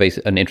where we have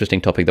an interesting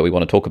topic that we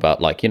want to talk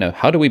about,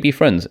 how do we be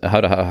friends?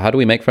 How do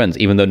we make friends?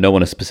 Even though no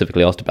one has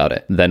specifically asked about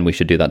it, then we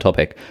should do that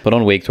topic. But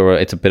on weeks where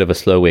it's a bit of a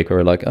slow week, or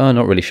we're like, "Oh,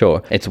 not really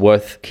sure," it's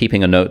worth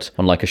keeping a note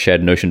on a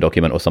shared Notion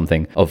document or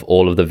something of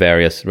all of the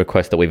various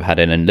requests that we've had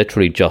in, and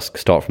literally just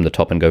start from the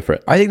top and go for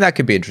it. I think that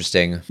could be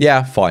interesting.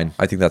 Yeah, fine.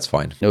 I think that's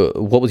fine.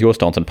 What was your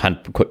stance on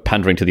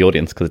pandering to the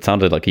audience? Because it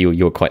sounded like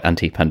you were quite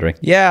anti-pandering.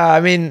 Yeah, I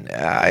mean,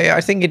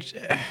 I think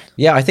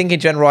in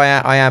general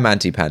I am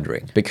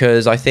anti-pandering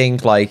because I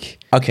think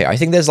I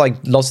think there's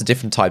lots of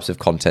different types of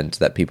content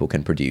that people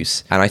can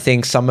produce, and I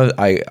think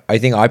I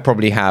think I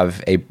probably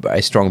have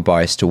a strong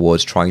bias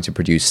towards trying to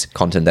produce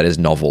content that is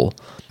novel,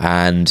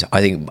 and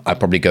I think I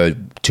probably go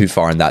too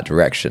far in that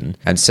direction,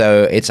 and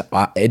so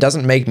it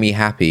doesn't make me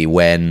happy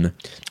when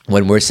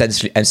we're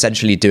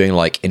essentially doing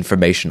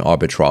information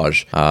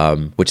arbitrage,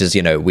 which is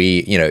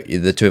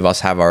the two of us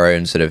have our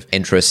own sort of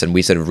interests and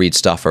we sort of read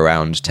stuff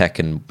around tech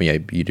and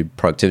you do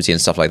productivity and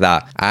stuff like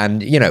that,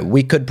 and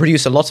we could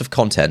produce a lot of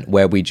content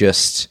where we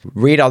just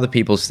read other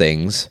people's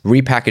things,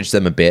 repackage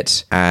them a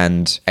bit,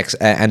 and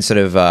sort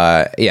of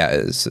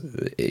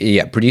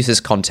produce this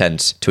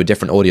content to a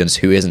different audience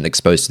who isn't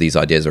exposed to these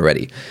ideas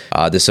already.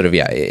 This sort of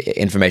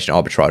information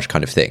arbitrage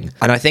kind of thing,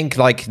 and I think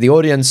the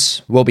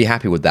audience will be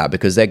happy with that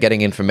because they're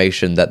getting information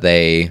that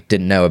they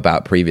didn't know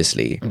about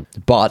previously,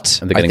 but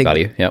and they're getting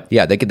value.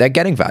 They're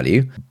getting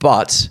value,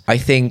 but I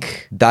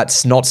think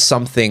that's not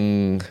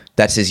something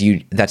that is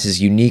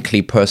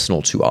uniquely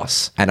personal to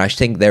us. And I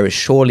think there is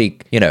surely,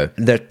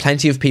 there are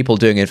plenty of people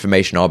doing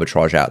information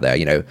arbitrage out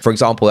there. For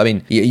example, I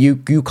mean,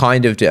 you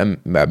kind of do,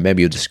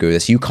 maybe you'll disagree with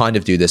this. You kind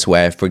of do this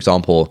where, for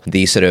example,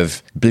 the sort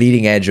of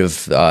bleeding edge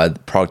of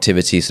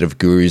productivity sort of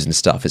gurus and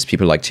stuff is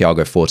people like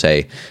Tiago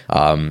Forte,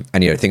 and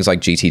things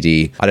like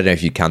GTD. I don't know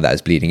if you count that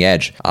as bleeding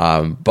edge,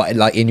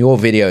 but in your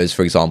videos,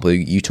 for example,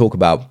 you talk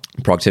about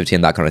productivity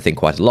and that kind of thing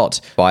quite a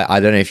lot. But I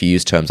don't know if you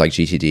use terms like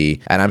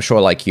GTD, and I'm sure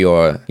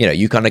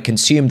you kind of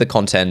consume the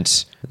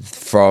content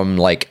from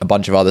a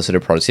bunch of other sort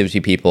of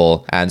productivity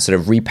people and sort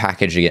of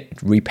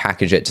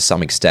repackage it to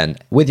some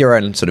extent with your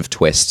own sort of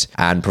twist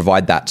and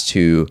provide that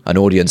to an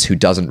audience who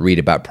doesn't read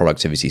about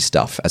productivity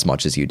stuff as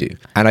much as you do.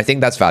 And I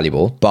think that's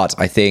valuable, but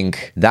I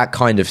think that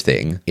kind of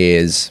thing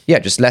is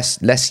just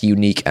less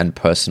unique and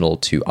personal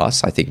to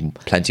us. I think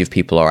plenty of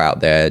people are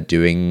out there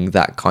doing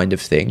that kind of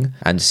thing,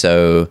 and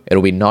so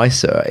it'll be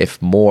nicer if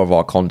more of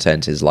our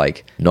content is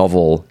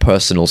novel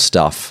personal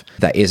stuff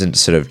that isn't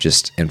sort of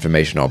just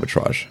information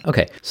arbitrage?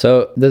 Okay,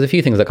 so there's a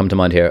few things that come to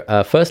mind here.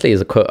 Firstly is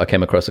a quote I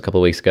came across a couple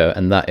of weeks ago,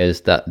 and that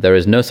is that there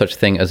is no such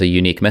thing as a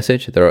unique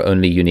message. There are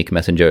only unique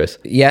messengers.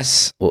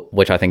 Yes.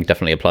 Which I think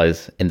definitely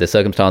applies in this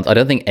circumstance. I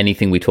don't think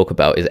anything we talk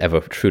about is ever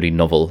truly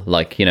novel.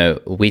 Like,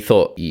 we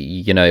thought,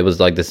 it was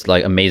like this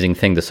like amazing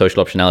thing, the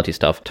social optionality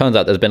stuff. Turns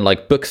out there's been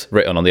like books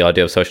written on the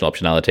idea of social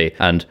optionality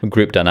and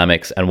group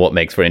dynamics and what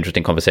makes for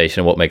interesting conversation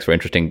and what makes for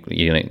interesting,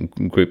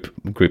 group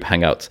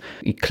hangouts.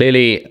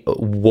 Clearly,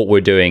 what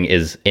we're doing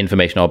is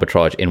information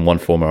arbitrage in one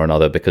form or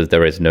another because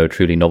there is no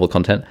truly novel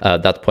content.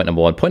 That's point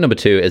number one. Point number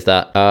two is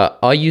that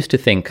I used to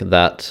think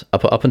that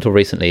up until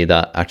recently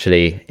that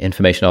actually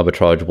information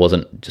arbitrage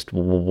wasn't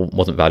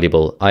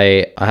valuable.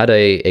 I had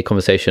a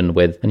conversation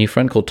with a new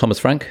friend called Thomas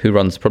Frank, who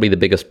runs probably the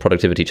biggest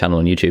productivity channel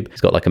on YouTube.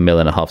 He's got like 1.5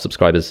 million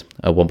subscribers,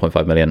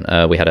 1.5 million.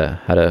 We had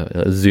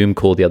a Zoom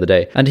call the other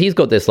day, and he's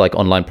got this like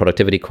online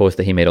productivity course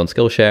that he made on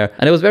Skillshare,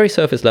 and it was very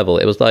surface level.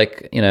 It was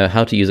like,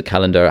 how to use a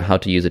calendar, how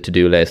to use a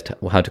to-do list,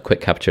 how to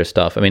quick capture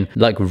stuff. I mean,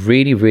 like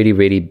really, really,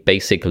 really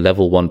basic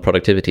level 1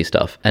 productivity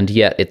stuff. And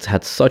yet it's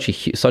had such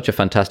a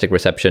fantastic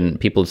reception.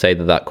 People say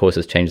that course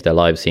has changed their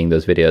lives seeing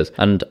those videos.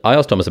 And I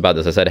asked Thomas about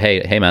this. I said,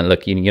 hey man,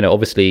 look,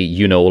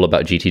 obviously all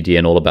about GTD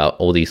and all about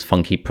all these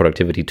funky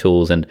productivity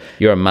tools, and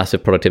you're a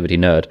massive productivity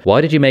nerd.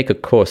 Why did you make a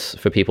course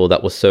for people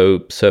that was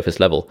so surface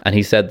level? And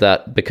he said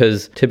that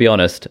because, to be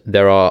honest,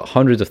 there are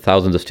hundreds of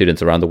thousands of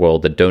students around the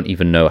world that don't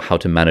even know how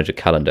to manage a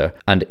calendar.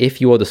 And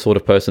if you are the sort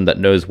of person that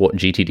knows what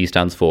GTD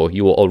stands for,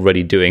 you are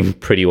already doing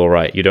pretty all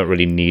right. You don't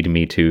really need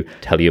me to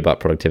tell you about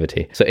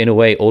productivity. So in a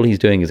way, all he's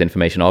doing is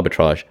information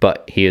arbitrage,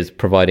 but he is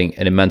providing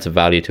an immense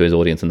value to his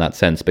audience in that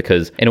sense,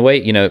 because in a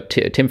way,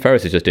 Tim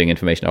Ferriss is just doing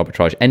information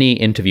arbitrage. Any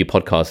interview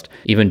podcast,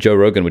 even Joe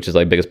Rogan, which is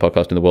like the biggest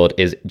podcast in the world,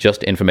 is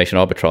just information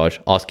arbitrage,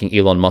 asking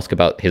Elon Musk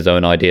about his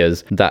own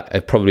ideas that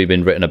have probably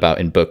been written about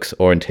in books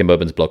or in Tim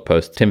Urban's blog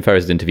posts. Tim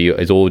Ferriss' interview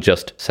is all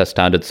just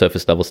standard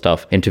surface level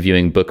stuff,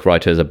 interviewing book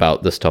writers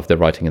about the stuff they're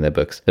writing in their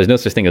books. There's no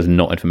such thing as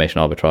not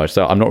information arbitrage.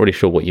 So I'm not really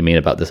sure what you mean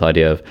about this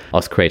idea of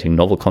us creating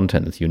novel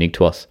content that's unique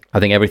to us. I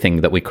think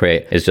everything that we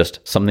create is just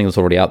something that's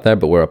already out there,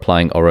 but we're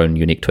applying our own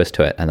unique twist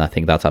to it. And I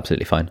think that's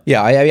absolutely fine.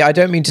 Yeah, I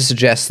don't mean to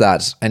suggest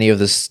that any of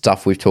the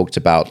stuff we've talked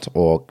about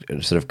or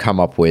sort of come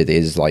up with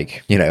is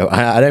like,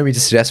 I don't mean to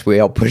suggest we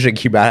are pushing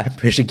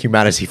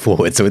humanity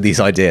forwards with these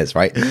ideas,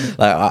 right?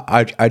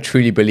 Like, I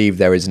truly believe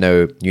there is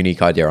no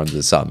unique idea under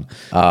the sun.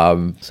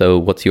 So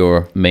what's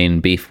your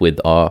main beef with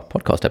our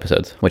podcast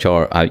episodes, which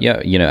are, as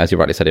you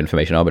rightly said,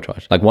 information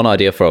arbitrage? Like one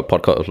idea for a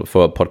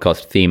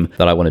podcast theme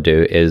that I want to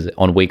do is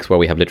on weeks where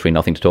we have literally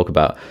nothing to talk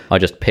about, I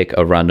just pick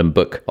a random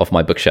book off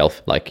my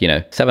bookshelf, like,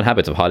 7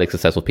 Habits of Highly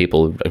Successful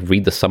People,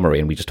 read the summary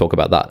and we just talk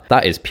about that.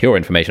 That is pure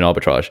information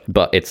arbitrage,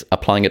 but it's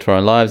applying it to our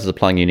own lives, it's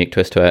applying a unique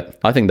twist to it.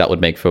 I think that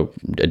would make for,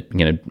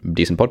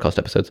 decent podcast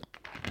episodes.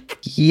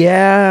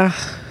 Yeah.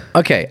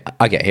 Okay,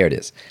 here it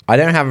is. I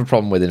don't have a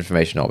problem with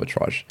information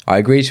arbitrage. I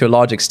agree to a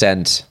large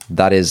extent.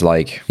 That is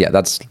like,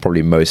 that's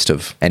probably most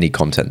of any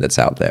content that's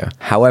out there.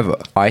 However,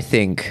 I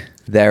think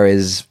there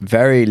is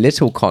very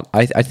little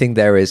I think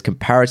there is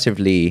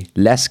comparatively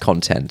less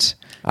content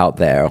out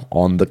there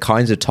on the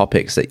kinds of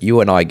topics that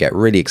you and I get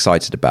really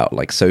excited about,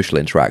 like social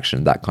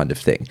interaction, that kind of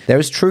thing. There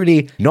is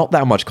truly not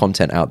that much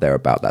content out there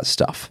about that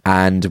stuff.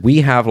 And we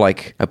have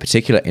like a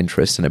particular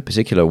interest and a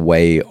particular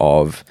way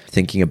of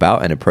thinking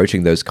about and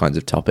approaching those kinds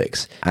of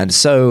topics. And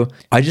so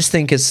I just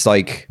think it's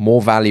like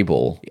more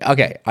valuable.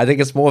 Okay, I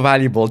think it's more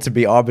valuable to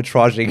be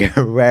arbitraging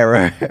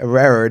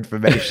rarer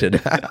information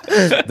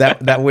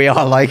that we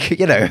are like,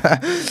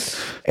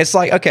 it's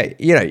like, okay,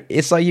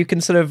 it's like you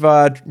can sort of,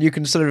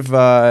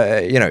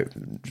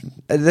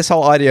 this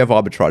whole idea of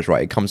arbitrage,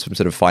 right? It comes from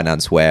sort of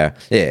finance where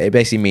it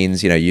basically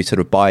means, you sort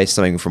of buy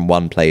something from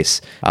one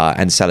place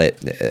and sell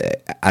it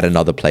at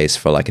another place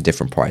for like a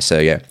different price. So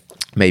yeah.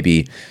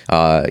 Maybe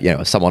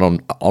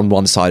someone on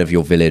one side of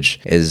your village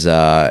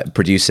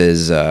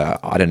produces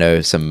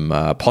some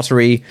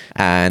pottery,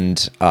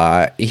 and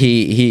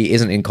he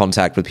isn't in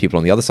contact with people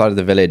on the other side of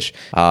the village,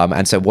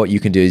 and so what you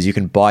can do is you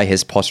can buy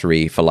his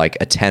pottery for like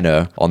a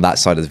tenner on that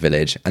side of the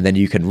village, and then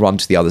you can run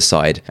to the other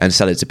side and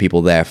sell it to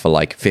people there for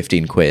like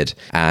 15 quid,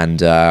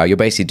 and you're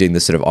basically doing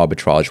this sort of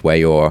arbitrage where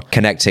you're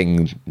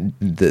connecting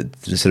the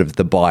sort of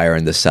the buyer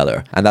and the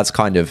seller, and that's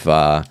kind of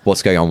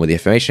what's going on with the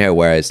information here,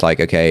 where it's like,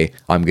 okay,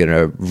 I'm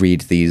gonna read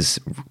these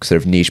sort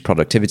of niche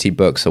productivity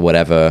books or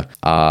whatever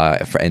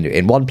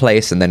in one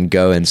place, and then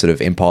go and sort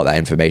of impart that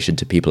information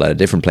to people at a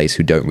different place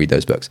who don't read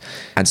those books.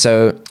 And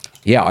so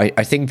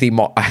I think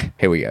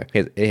here we go.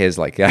 Here's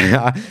like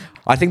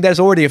I think there's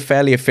already a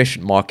fairly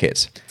efficient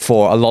market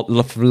for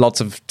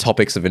lots of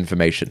topics of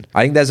information.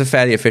 I think there's a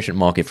fairly efficient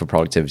market for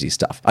productivity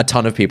stuff. A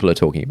ton of people are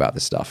talking about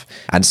this stuff.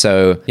 And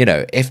so,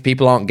 if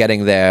people aren't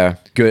getting their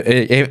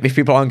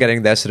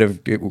sort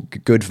of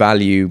good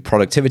value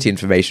productivity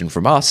information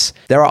from us,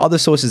 there are other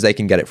sources they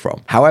can get it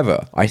from.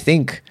 However, I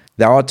think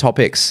there are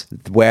topics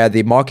where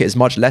the market is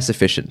much less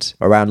efficient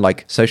around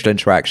like social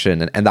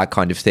interaction and that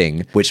kind of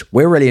thing, which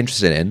we're really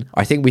interested in.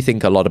 I think we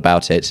think a lot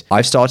about it.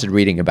 I've started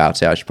reading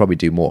about it. I should probably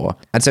do more.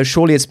 And so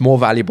surely it's more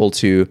valuable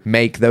to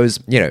make those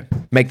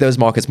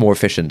markets more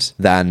efficient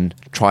than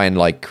try and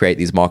like create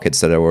these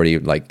markets that are already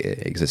like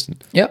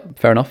existent. Yeah,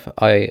 fair enough.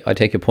 I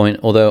take your point.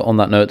 Although on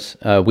that note,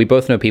 we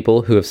both know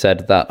people who have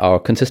said that our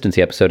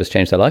consistency episode has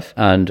changed their life.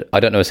 And I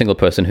don't know a single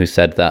person who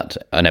said that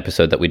an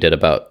episode that we did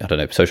about, I don't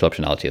know, social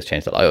optionality has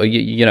changed their life. Or,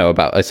 you know,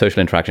 about a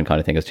social interaction kind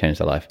of thing has changed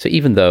their life. So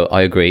even though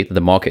I agree that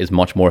the market is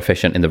much more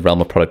efficient in the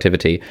realm of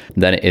productivity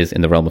than it is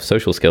in the realm of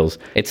social skills,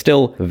 it's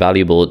still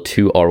valuable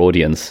to our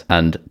audience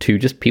and to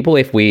just people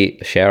if we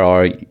share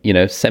our, you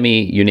know,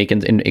 semi-unique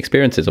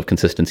experiences of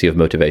consistency, of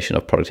motivation,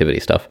 of productivity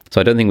stuff.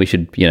 So I don't think we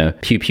should, you know,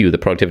 pew-pew the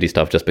productivity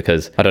stuff just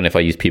because, I don't know if I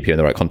use pew-pew in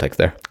the right context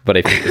there, but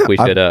if we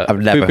should I've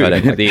never heard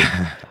it.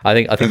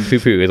 I think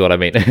poo-poo is what I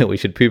mean. We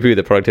should poo-poo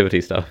the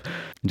productivity stuff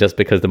just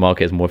because the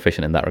market is more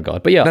efficient in that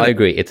regard. But yeah, I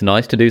agree. It's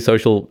nice to do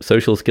social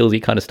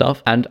skillsy kind of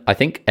stuff. And I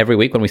think every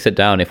week when we sit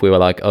down, if we were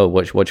like, oh,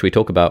 what should we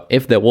talk about?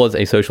 If there was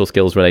a social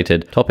skills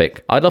related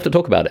topic, I'd love to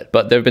talk about it.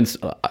 But there have been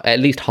at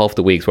least half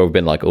the weeks where we've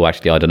been like, oh,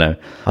 actually, I don't know.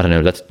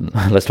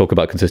 Let's talk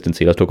about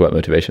consistency. Let's talk about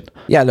motivation.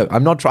 Yeah, look,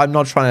 I'm not trying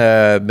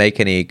to make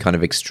any kind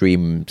of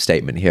extreme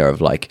statement here of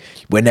like,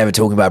 we're never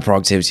talking about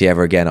productivity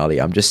ever again, Ali.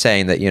 I'm just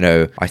saying that, you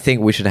know, I think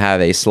we should have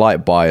a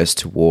slight bias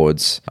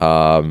towards,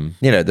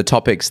 you know, the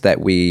topics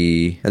that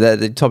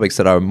the topics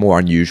that are more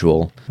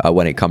unusual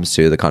when it comes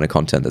to the kind of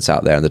content that's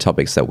out there, and the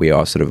topics that we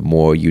are sort of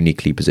more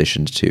uniquely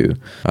positioned to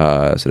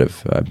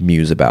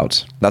muse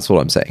about. That's all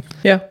I'm saying.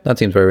 Yeah, that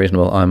seems very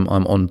reasonable. I'm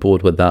on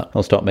board with that.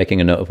 I'll start making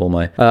a note of all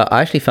my...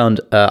 I actually found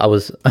I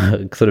was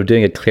sort of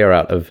doing a clear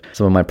out of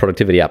some of my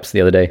productivity apps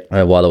the other day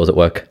while I was at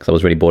work, because I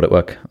was really bored at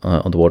work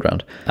on the ward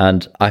round.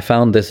 And I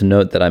found this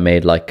note that I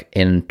made like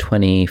in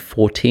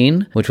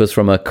 2014, which was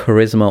from a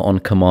Charisma on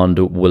Command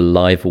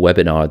live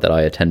webinar that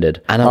I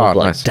attended. And I was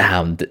like, nice.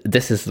 Damn,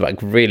 this is like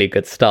really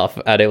good stuff.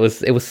 And it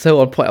was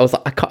so on point. I was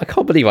like, I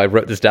can't believe I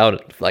wrote this down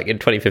like in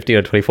 2015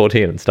 or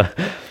 2014 and stuff.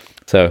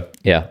 So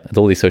yeah, it's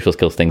all these social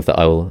skills things that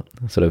I will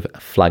sort of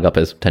flag up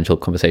as potential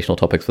conversational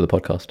topics for the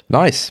podcast.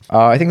 Nice.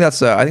 I think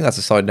that's a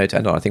solid note to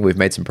end on. I think we've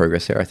made some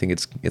progress here. I think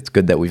it's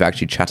good that we've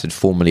actually chatted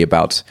formally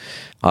about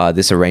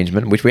this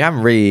arrangement, which we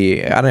haven't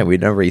really. I don't know.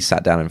 We've never really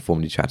sat down and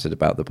formally chatted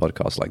about the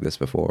podcast like this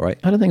before, right?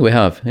 I don't think we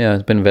have. Yeah,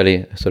 it's been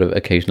very sort of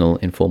occasional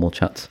informal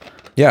chats.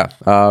 Yeah.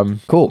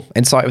 Cool.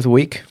 Insight of the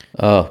week.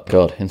 Oh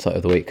God, insight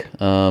of the week.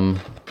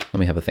 Let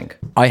me have a think.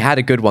 I had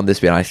a good one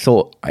this week, and I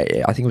thought, I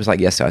think it was like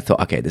yesterday, I thought,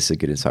 okay, this is a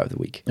good insight of the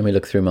week. Let me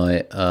look through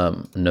my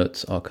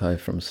notes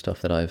archive from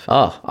stuff that I've...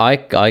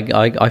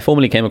 I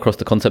formally came across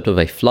the concept of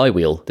a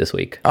flywheel this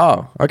week.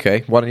 Oh,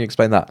 okay. Why don't you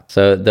explain that?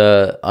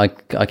 So I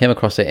came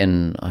across it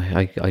in...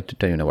 I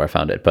don't even know where I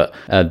found it, but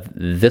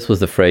this was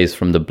the phrase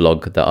from the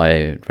blog that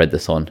I read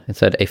this on. It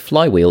said, a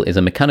flywheel is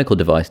a mechanical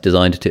device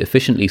designed to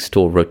efficiently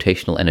store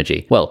rotational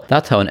energy. Well,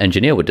 that's how an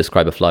engineer would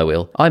describe a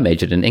flywheel. I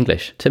majored in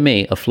English. To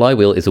me, a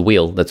flywheel is a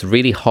wheel that's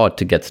really hard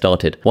to get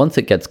started. Once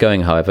it gets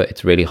going, however,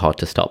 it's really hard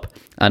to stop.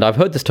 And I've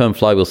heard this term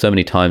flywheel so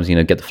many times, you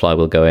know, get the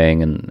flywheel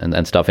going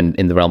and stuff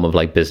in the realm of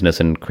like business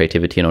and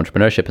creativity and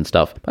entrepreneurship and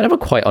stuff. But I never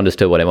quite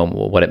understood what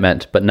it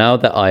meant. But now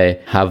that I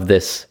have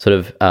this sort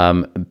of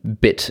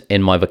bit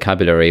in my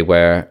vocabulary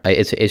where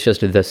it's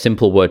just the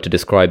simple word to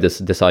describe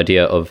this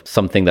idea of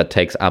something that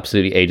takes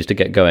absolutely ages to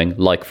get going,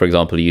 like, for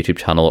example, a YouTube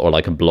channel or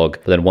like a blog.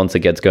 But then once it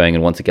gets going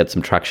and once it gets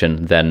some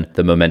traction, then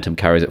the momentum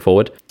carries it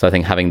forward. So I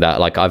think having that,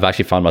 like, I've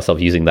actually found myself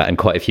using that in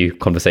quite a few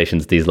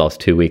conversations these last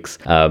 2 weeks.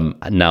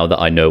 Now that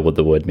I know what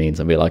the word means,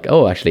 and be like,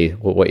 oh, actually,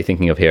 what you're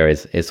thinking of here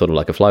is sort of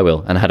like a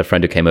flywheel. And I had a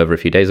friend who came over a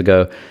few days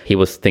ago. He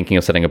was thinking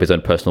of setting up his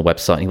own personal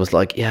website. And he was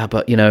like, yeah,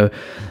 but you know,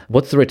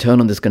 what's the return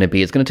on this going to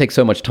be? It's going to take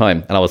so much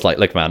time. And I was like,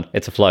 look, man,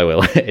 it's a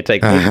flywheel. It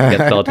takes months to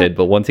get started,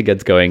 but once it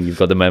gets going, you've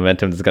got the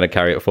momentum that's going to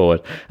carry it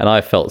forward. And I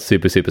felt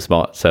super, super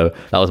smart. So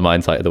that was my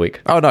insight of the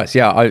week. Oh, nice.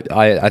 Yeah,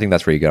 I think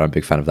that's really good. I'm a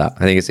big fan of that. I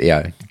think it's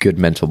a good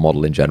mental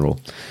model in general.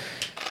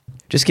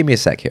 Just give me a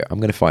sec here. I'm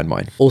going to find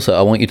mine. Also,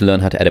 I want you to learn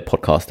how to edit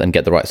podcast and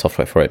get the right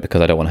software for it,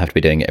 because I don't want to have to be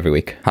doing it every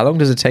week. How long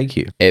does it take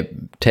you? It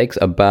takes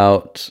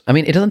about... I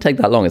mean, it doesn't take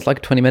that long. It's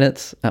like 20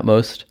 minutes at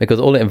most, because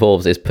all it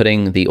involves is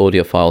putting the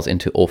audio files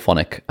into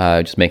Auphonic,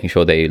 just making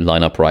sure they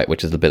line up right,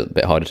 which is a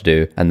bit harder to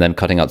do, and then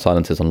cutting out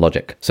silences on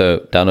Logic. So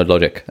download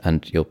Logic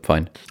and you'll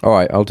find. All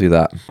right, I'll do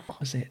that.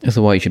 What was it? This is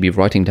why you should be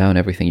writing down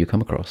everything you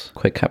come across.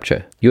 Quick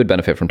capture. You would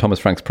benefit from Thomas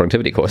Frank's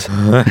productivity course.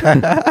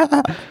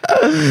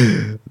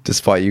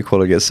 Despite you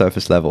calling it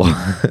surface level.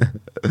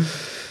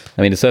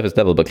 I mean, it's surface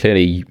level, but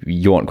clearly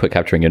you aren't quick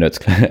capturing your notes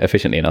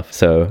efficiently enough.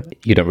 So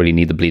you don't really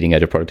need the bleeding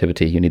edge of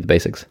productivity. You need the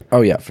basics. Oh,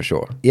 yeah, for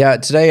sure. Yeah,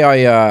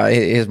 today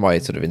here's my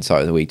sort of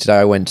insight of the week. Today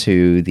I went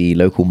to the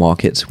local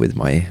market with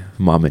my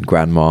mum and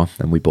grandma,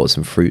 and we bought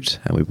some fruit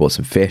and we bought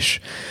some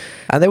fish.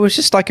 And there was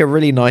just like a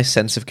really nice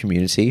sense of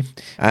community.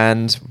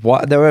 And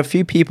there were a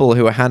few people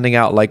who were handing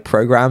out like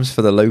programs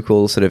for the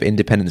local sort of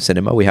independent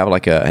cinema. We have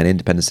like an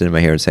independent cinema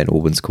here in St.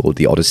 Albans called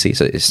the Odyssey.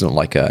 So it's not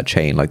like a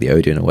chain like the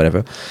Odeon or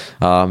whatever.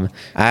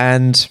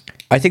 And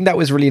I think that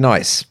was really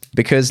nice.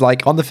 Because,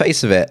 like, on the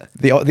face of it,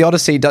 the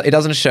Odyssey, it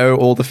doesn't show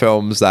all the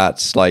films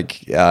that,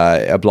 like,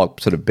 a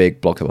big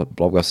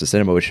blockbuster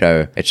cinema would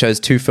show. It shows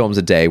 2 films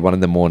a day, one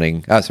in the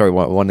morning,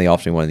 one in the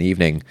afternoon, one in the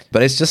evening.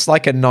 But it's just,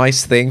 like, a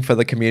nice thing for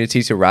the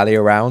community to rally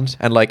around.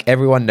 And, like,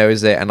 everyone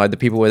knows it. And, like, the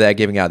people were there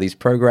giving out these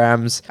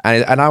programs.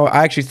 And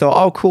I actually thought,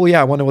 oh, cool,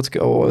 yeah, I wonder what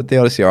the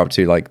Odyssey are up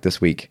to, like,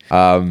 this week.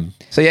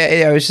 So,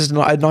 yeah, it was just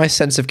a nice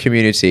sense of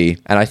community.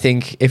 And I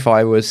think if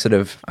I was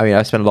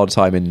I spent a lot of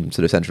time in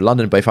sort of central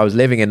London, but if I was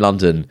living in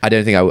London, I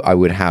don't think I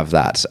would have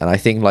that. And I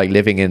think like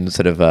living in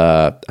sort of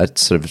a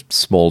sort of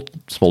small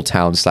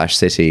town /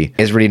 city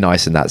is really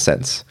nice in that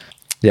sense.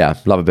 Yeah,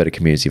 love a bit of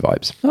community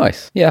vibes.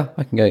 Nice. Yeah,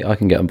 I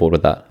can get on board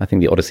with that. I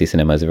think the Odyssey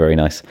Cinema is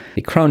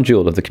the crown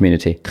jewel of the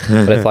community.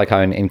 But it's like how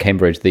in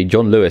Cambridge, the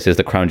John Lewis is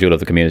the crown jewel of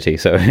the community.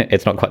 So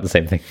it's not quite the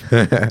same thing.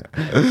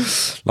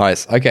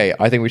 Nice. Okay,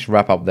 I think we should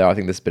wrap up there. I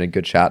think this has been a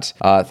good chat.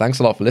 Thanks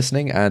a lot for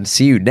listening and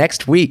see you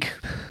next week.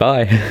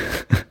 Bye.